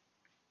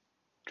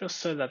just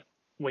so that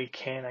we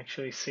can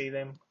actually see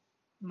them,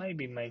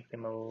 maybe make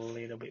them a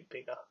little bit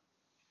bigger.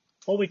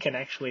 What we can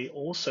actually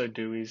also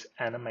do is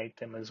animate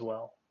them as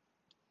well,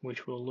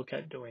 which we'll look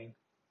at doing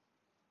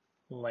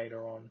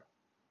later on.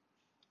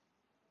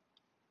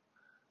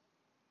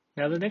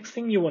 Now the next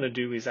thing you want to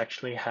do is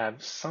actually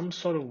have some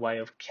sort of way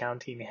of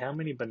counting how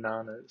many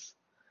bananas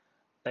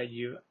that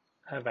you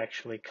have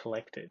actually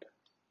collected.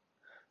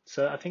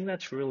 So I think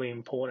that's really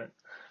important.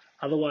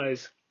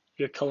 Otherwise,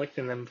 you're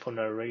collecting them for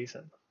no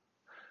reason.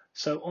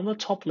 So on the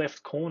top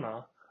left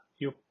corner,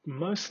 you'll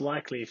most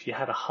likely, if you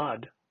had a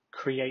HUD,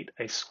 create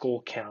a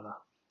score counter.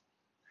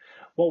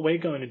 What we're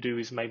going to do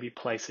is maybe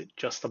place it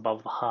just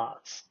above the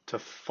hearts to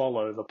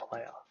follow the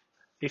player.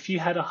 If you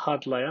had a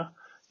HUD layer,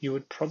 you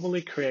would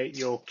probably create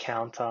your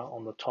counter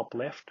on the top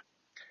left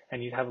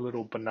and you'd have a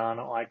little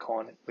banana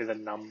icon with a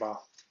number.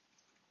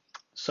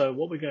 So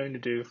what we're going to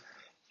do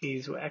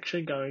is we're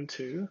actually going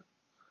to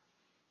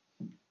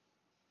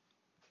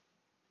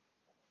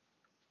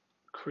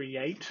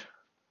create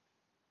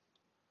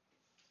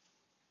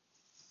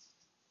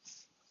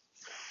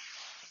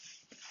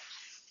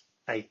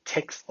a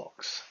text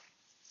box.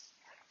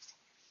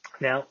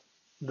 Now,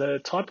 the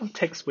type of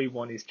text we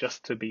want is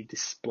just to be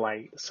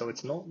displayed, so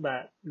it's not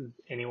that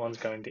anyone's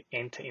going to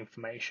enter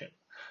information.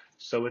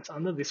 So it's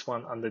under this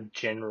one, under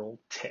general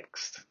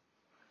text.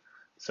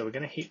 So we're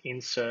going to hit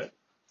insert,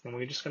 and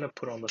we're just going to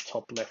put on the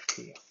top left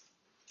here.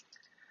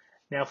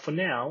 Now for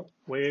now,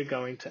 we're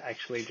going to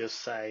actually just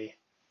say,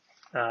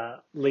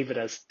 leave it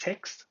as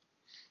text.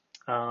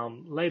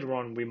 Later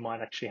on, we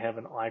might actually have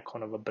an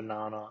icon of a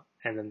banana,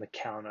 and then the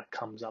counter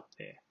comes up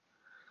there.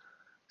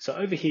 So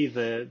over here,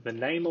 the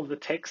name of the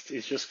text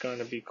is just going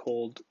to be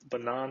called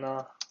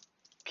banana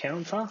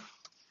counter.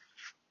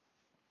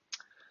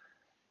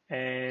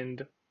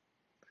 And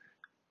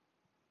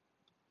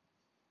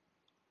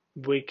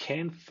we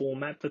can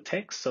format the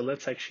text, so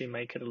let's actually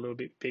make it a little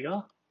bit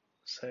bigger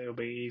so it'll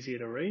be easier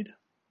to read.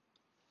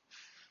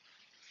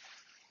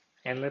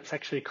 And let's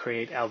actually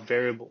create our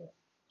variable.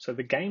 So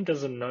the game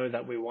doesn't know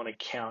that we want to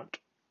count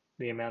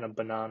the amount of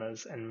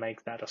bananas and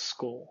make that a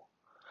score.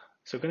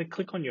 So we're going to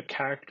click on your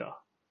character,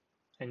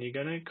 and you're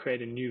going to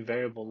create a new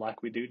variable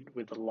like we did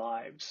with the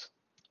lives.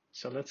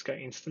 So let's go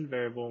instant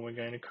variable, and we're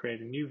going to create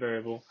a new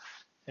variable,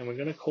 and we're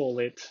going to call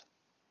it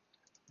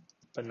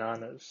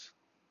bananas.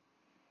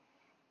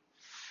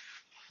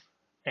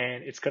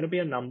 And it's going to be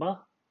a number,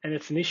 and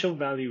its initial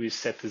value is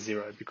set to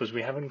 0 because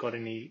we haven't got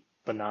any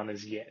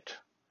bananas yet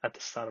at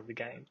the start of the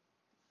game.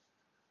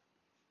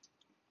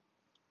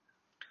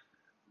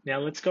 Now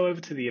let's go over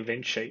to the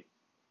event sheet.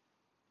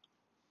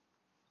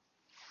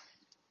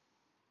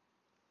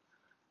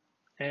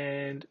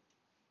 And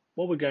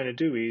what we're going to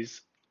do is,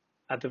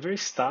 at the very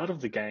start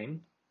of the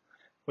game,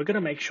 we're going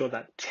to make sure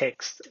that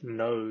text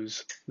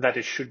knows that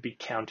it should be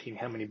counting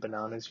how many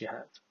bananas you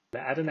have. Now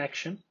add an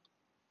action.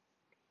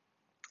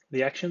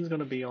 The action is going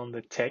to be on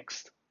the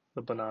text,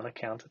 the banana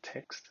counter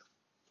text,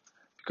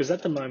 because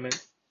at the moment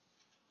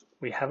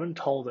we haven't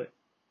told it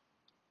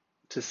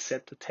to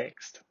set the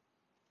text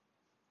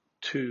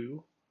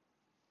to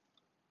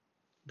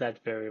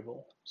that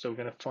variable. So we're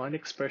going to find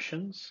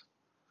expressions.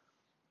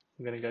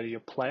 I'm going to go to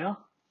your player.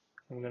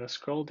 I'm going to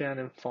scroll down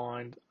and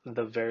find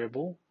the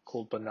variable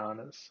called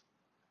bananas.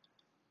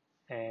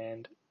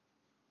 And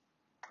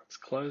let's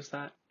close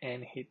that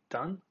and hit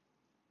done.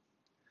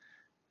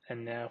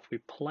 And now if we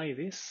play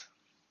this,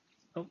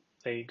 oh,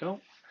 there you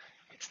go.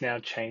 It's now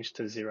changed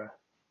to 0.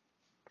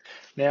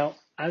 Now,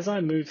 as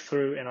I move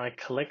through and I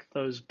collect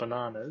those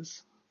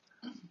bananas,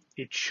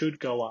 it should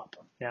go up.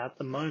 Now, at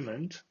the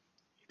moment,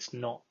 it's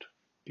not,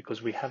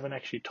 because we haven't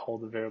actually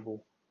told the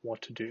variable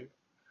what to do.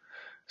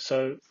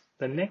 So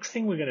the next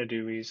thing we're going to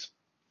do is,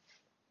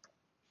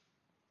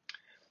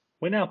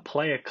 when our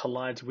player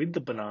collides with the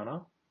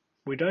banana,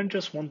 we don't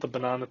just want the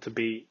banana to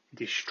be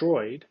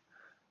destroyed,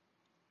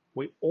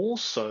 we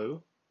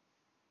also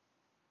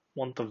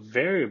want the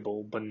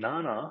variable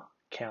banana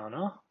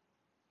counter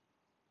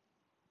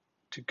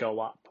to go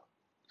up.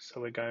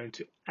 So we're going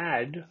to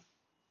add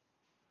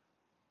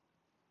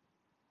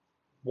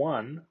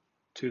 1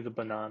 to the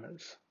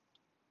bananas.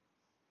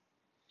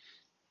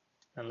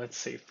 And let's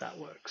see if that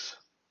works.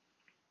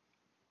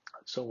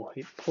 So we'll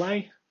hit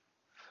play,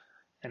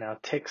 and our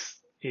text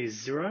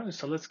is 0.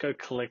 So let's go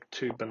collect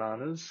 2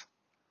 bananas.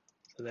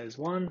 So there's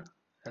 1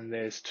 and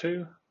there's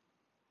 2.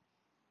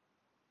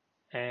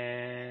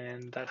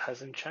 And that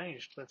hasn't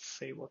changed. Let's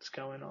see what's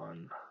going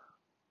on.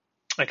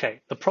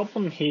 Okay, the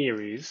problem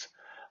here is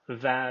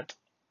that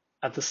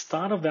at the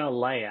start of our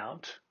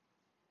layout,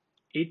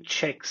 it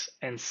checks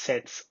and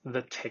sets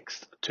the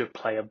text to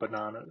player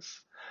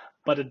bananas,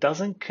 but it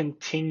doesn't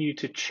continue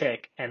to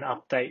check and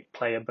update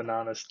player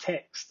bananas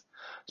text.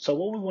 So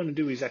what we want to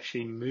do is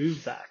actually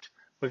move that.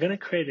 We're going to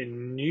create a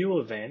new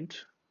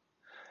event,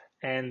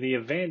 and the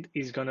event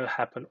is going to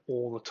happen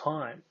all the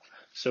time.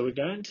 So we're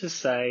going to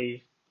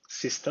say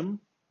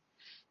system,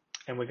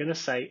 and we're going to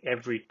say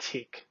every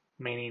tick,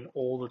 meaning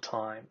all the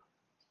time.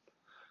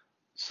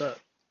 So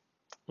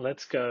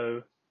let's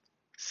go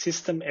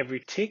system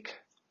every tick,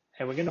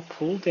 and we're going to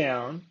pull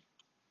down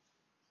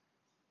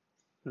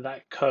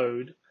that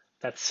code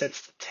that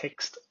sets the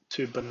text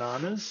to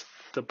bananas,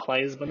 the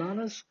player's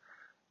bananas,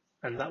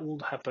 and that will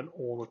happen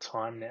all the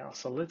time now.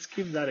 So let's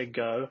give that a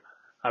go.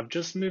 I've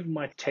just moved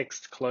my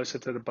text closer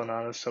to the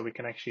bananas so we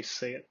can actually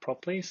see it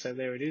properly. So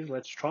there it is.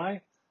 Let's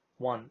try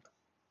 1,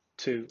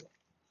 2,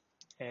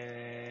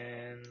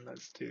 and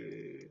let's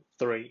do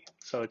 3.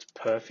 So it's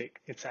perfect.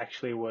 It's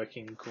actually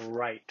working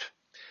great.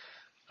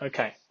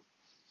 Okay,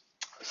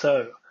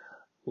 so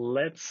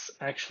let's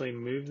actually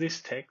move this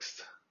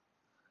text.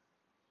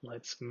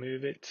 Let's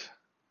move it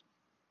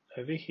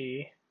over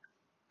here,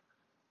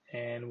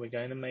 and we're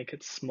going to make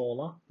it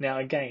smaller. Now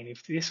again,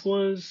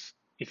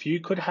 if you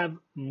could have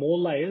more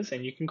layers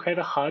and you can create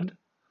a HUD,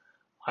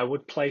 I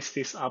would place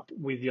this up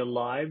with your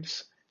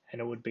lives and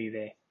it would be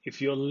there.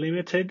 If you're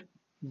limited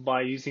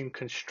by using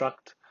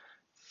construct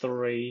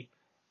 3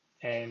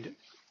 and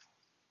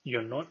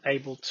you're not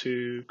able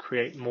to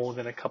create more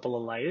than a couple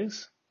of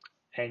layers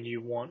and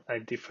you want a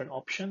different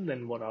option,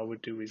 then what I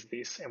would do is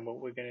this, and what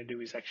we're going to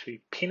do is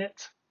actually pin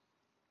it.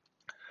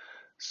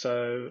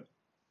 So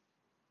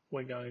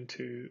we're going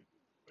to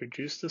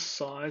reduce the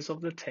size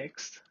of the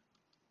text.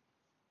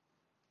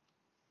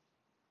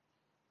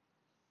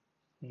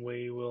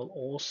 We will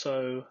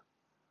also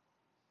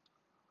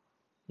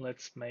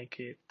let's make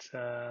it,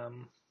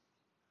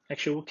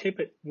 actually we'll keep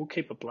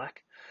it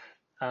black.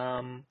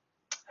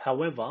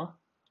 However,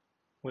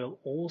 we'll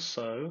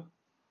also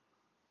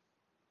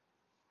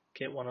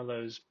get one of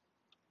those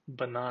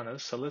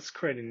bananas. So let's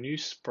create a new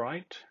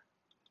sprite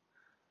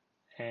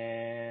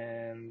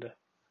and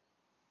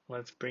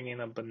let's bring in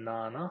a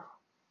banana.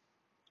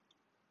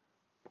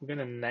 We're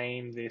going to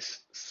name this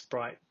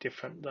sprite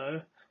different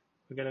though.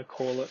 We're going to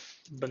call it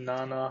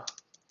banana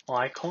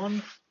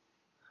icon,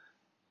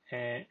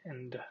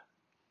 and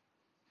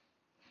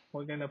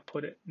we're going to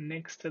put it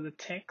next to the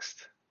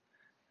text,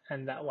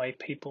 and that way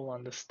people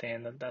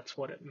understand that that's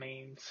what it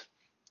means.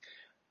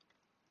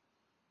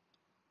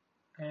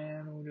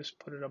 And we'll just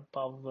put it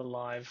above the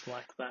lives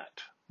like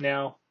that.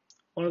 Now,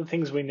 one of the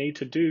things we need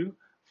to do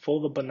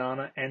for the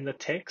banana and the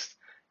text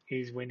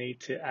is we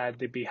need to add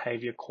the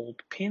behavior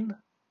called pin.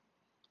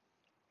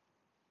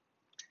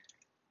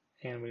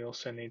 And we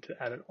also need to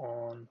add it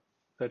on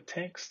the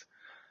text.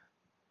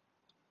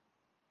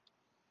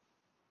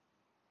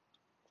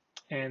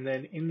 And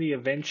then in the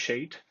event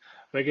sheet,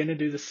 we're going to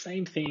do the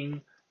same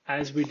thing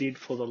as we did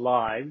for the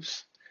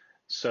lives.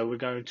 So we're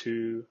going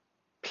to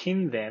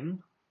pin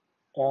them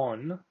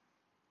on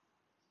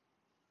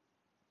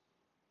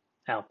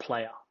our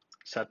player.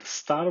 So at the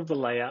start of the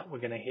layout, we're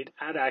going to hit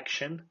add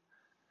action,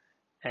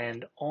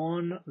 and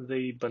on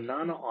the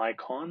banana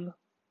icon,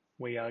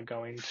 we are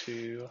going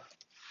to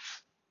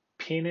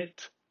pin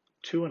it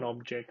to an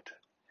object,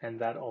 and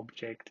that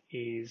object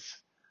is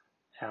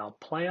our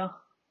player.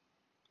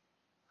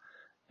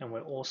 And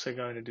we're also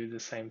going to do the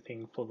same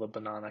thing for the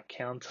banana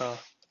counter.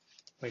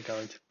 We're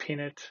going to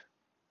pin it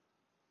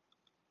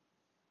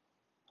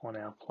on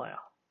our player.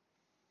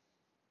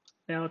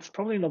 Now, it's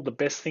probably not the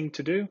best thing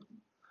to do.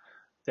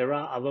 There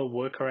are other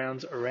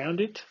workarounds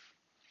around it.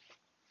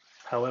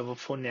 However,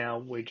 for now,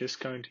 we're just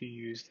going to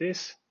use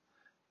this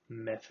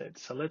method.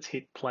 So let's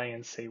hit play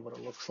and see what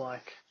it looks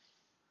like.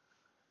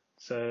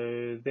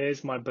 So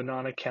there's my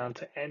banana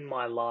counter and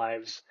my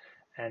lives.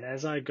 And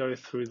as I go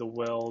through the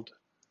world,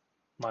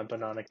 my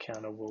banana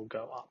counter will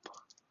go up.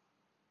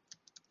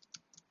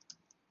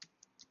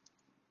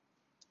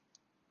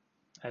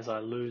 As I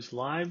lose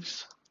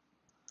lives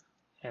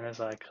and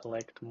as I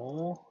collect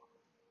more,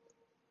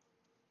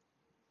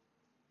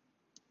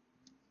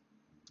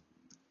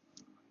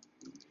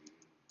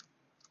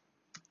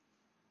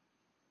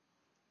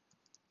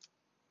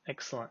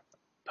 excellent,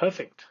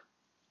 perfect.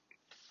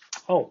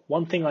 Oh,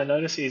 one thing I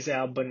notice is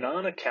our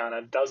banana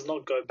counter does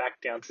not go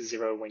back down to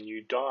 0 when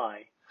you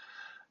die.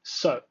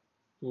 So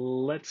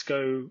let's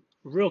go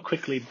real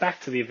quickly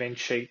back to the event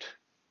sheet.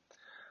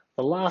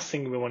 The last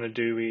thing we want to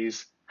do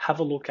is have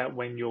a look at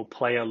when your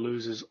player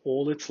loses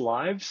all its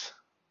lives.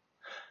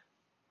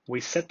 We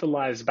set the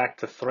lives back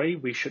to 3.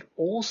 We should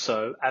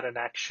also add an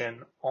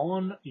action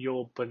on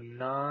your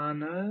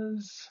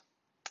bananas.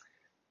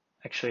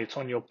 Actually, it's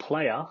on your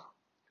player,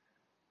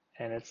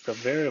 and it's the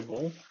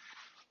variable.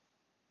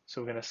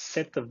 So we're going to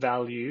set the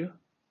value.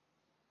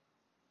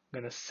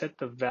 I'm going to set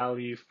the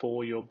value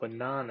for your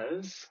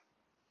bananas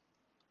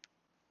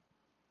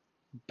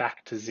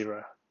back to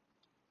 0.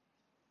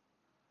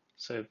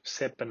 So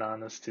set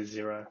bananas to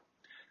 0.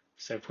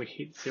 So if we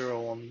hit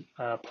 0 on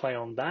play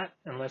on that,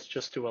 and let's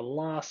just do a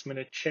last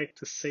minute check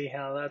to see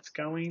how that's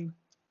going.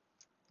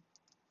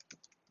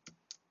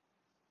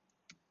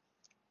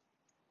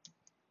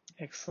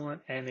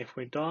 Excellent. And if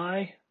we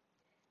die,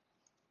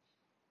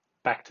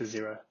 back to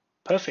 0.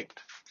 Perfect.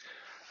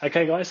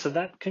 Okay guys, so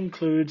that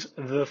concludes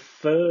the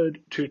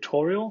 3rd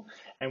tutorial,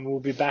 and we'll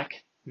be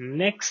back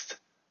next.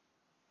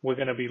 We're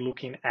going to be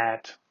looking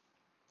at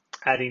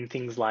adding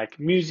things like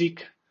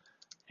music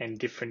and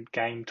different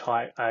game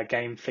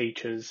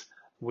features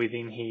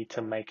within here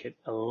to make it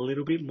a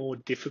little bit more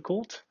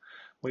difficult.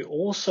 We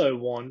also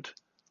want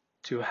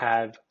to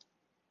have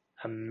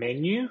a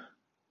menu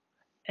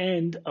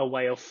and a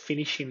way of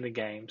finishing the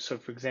game. So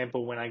for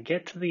example, when I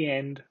get to the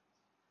end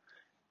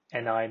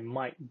and I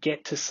might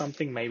get to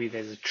something, maybe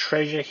there's a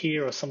treasure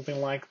here or something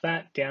like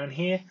that down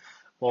here,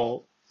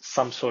 well,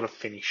 some sort of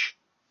finish.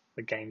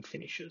 The game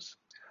finishes.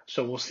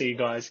 So we'll see you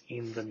guys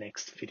in the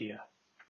next video.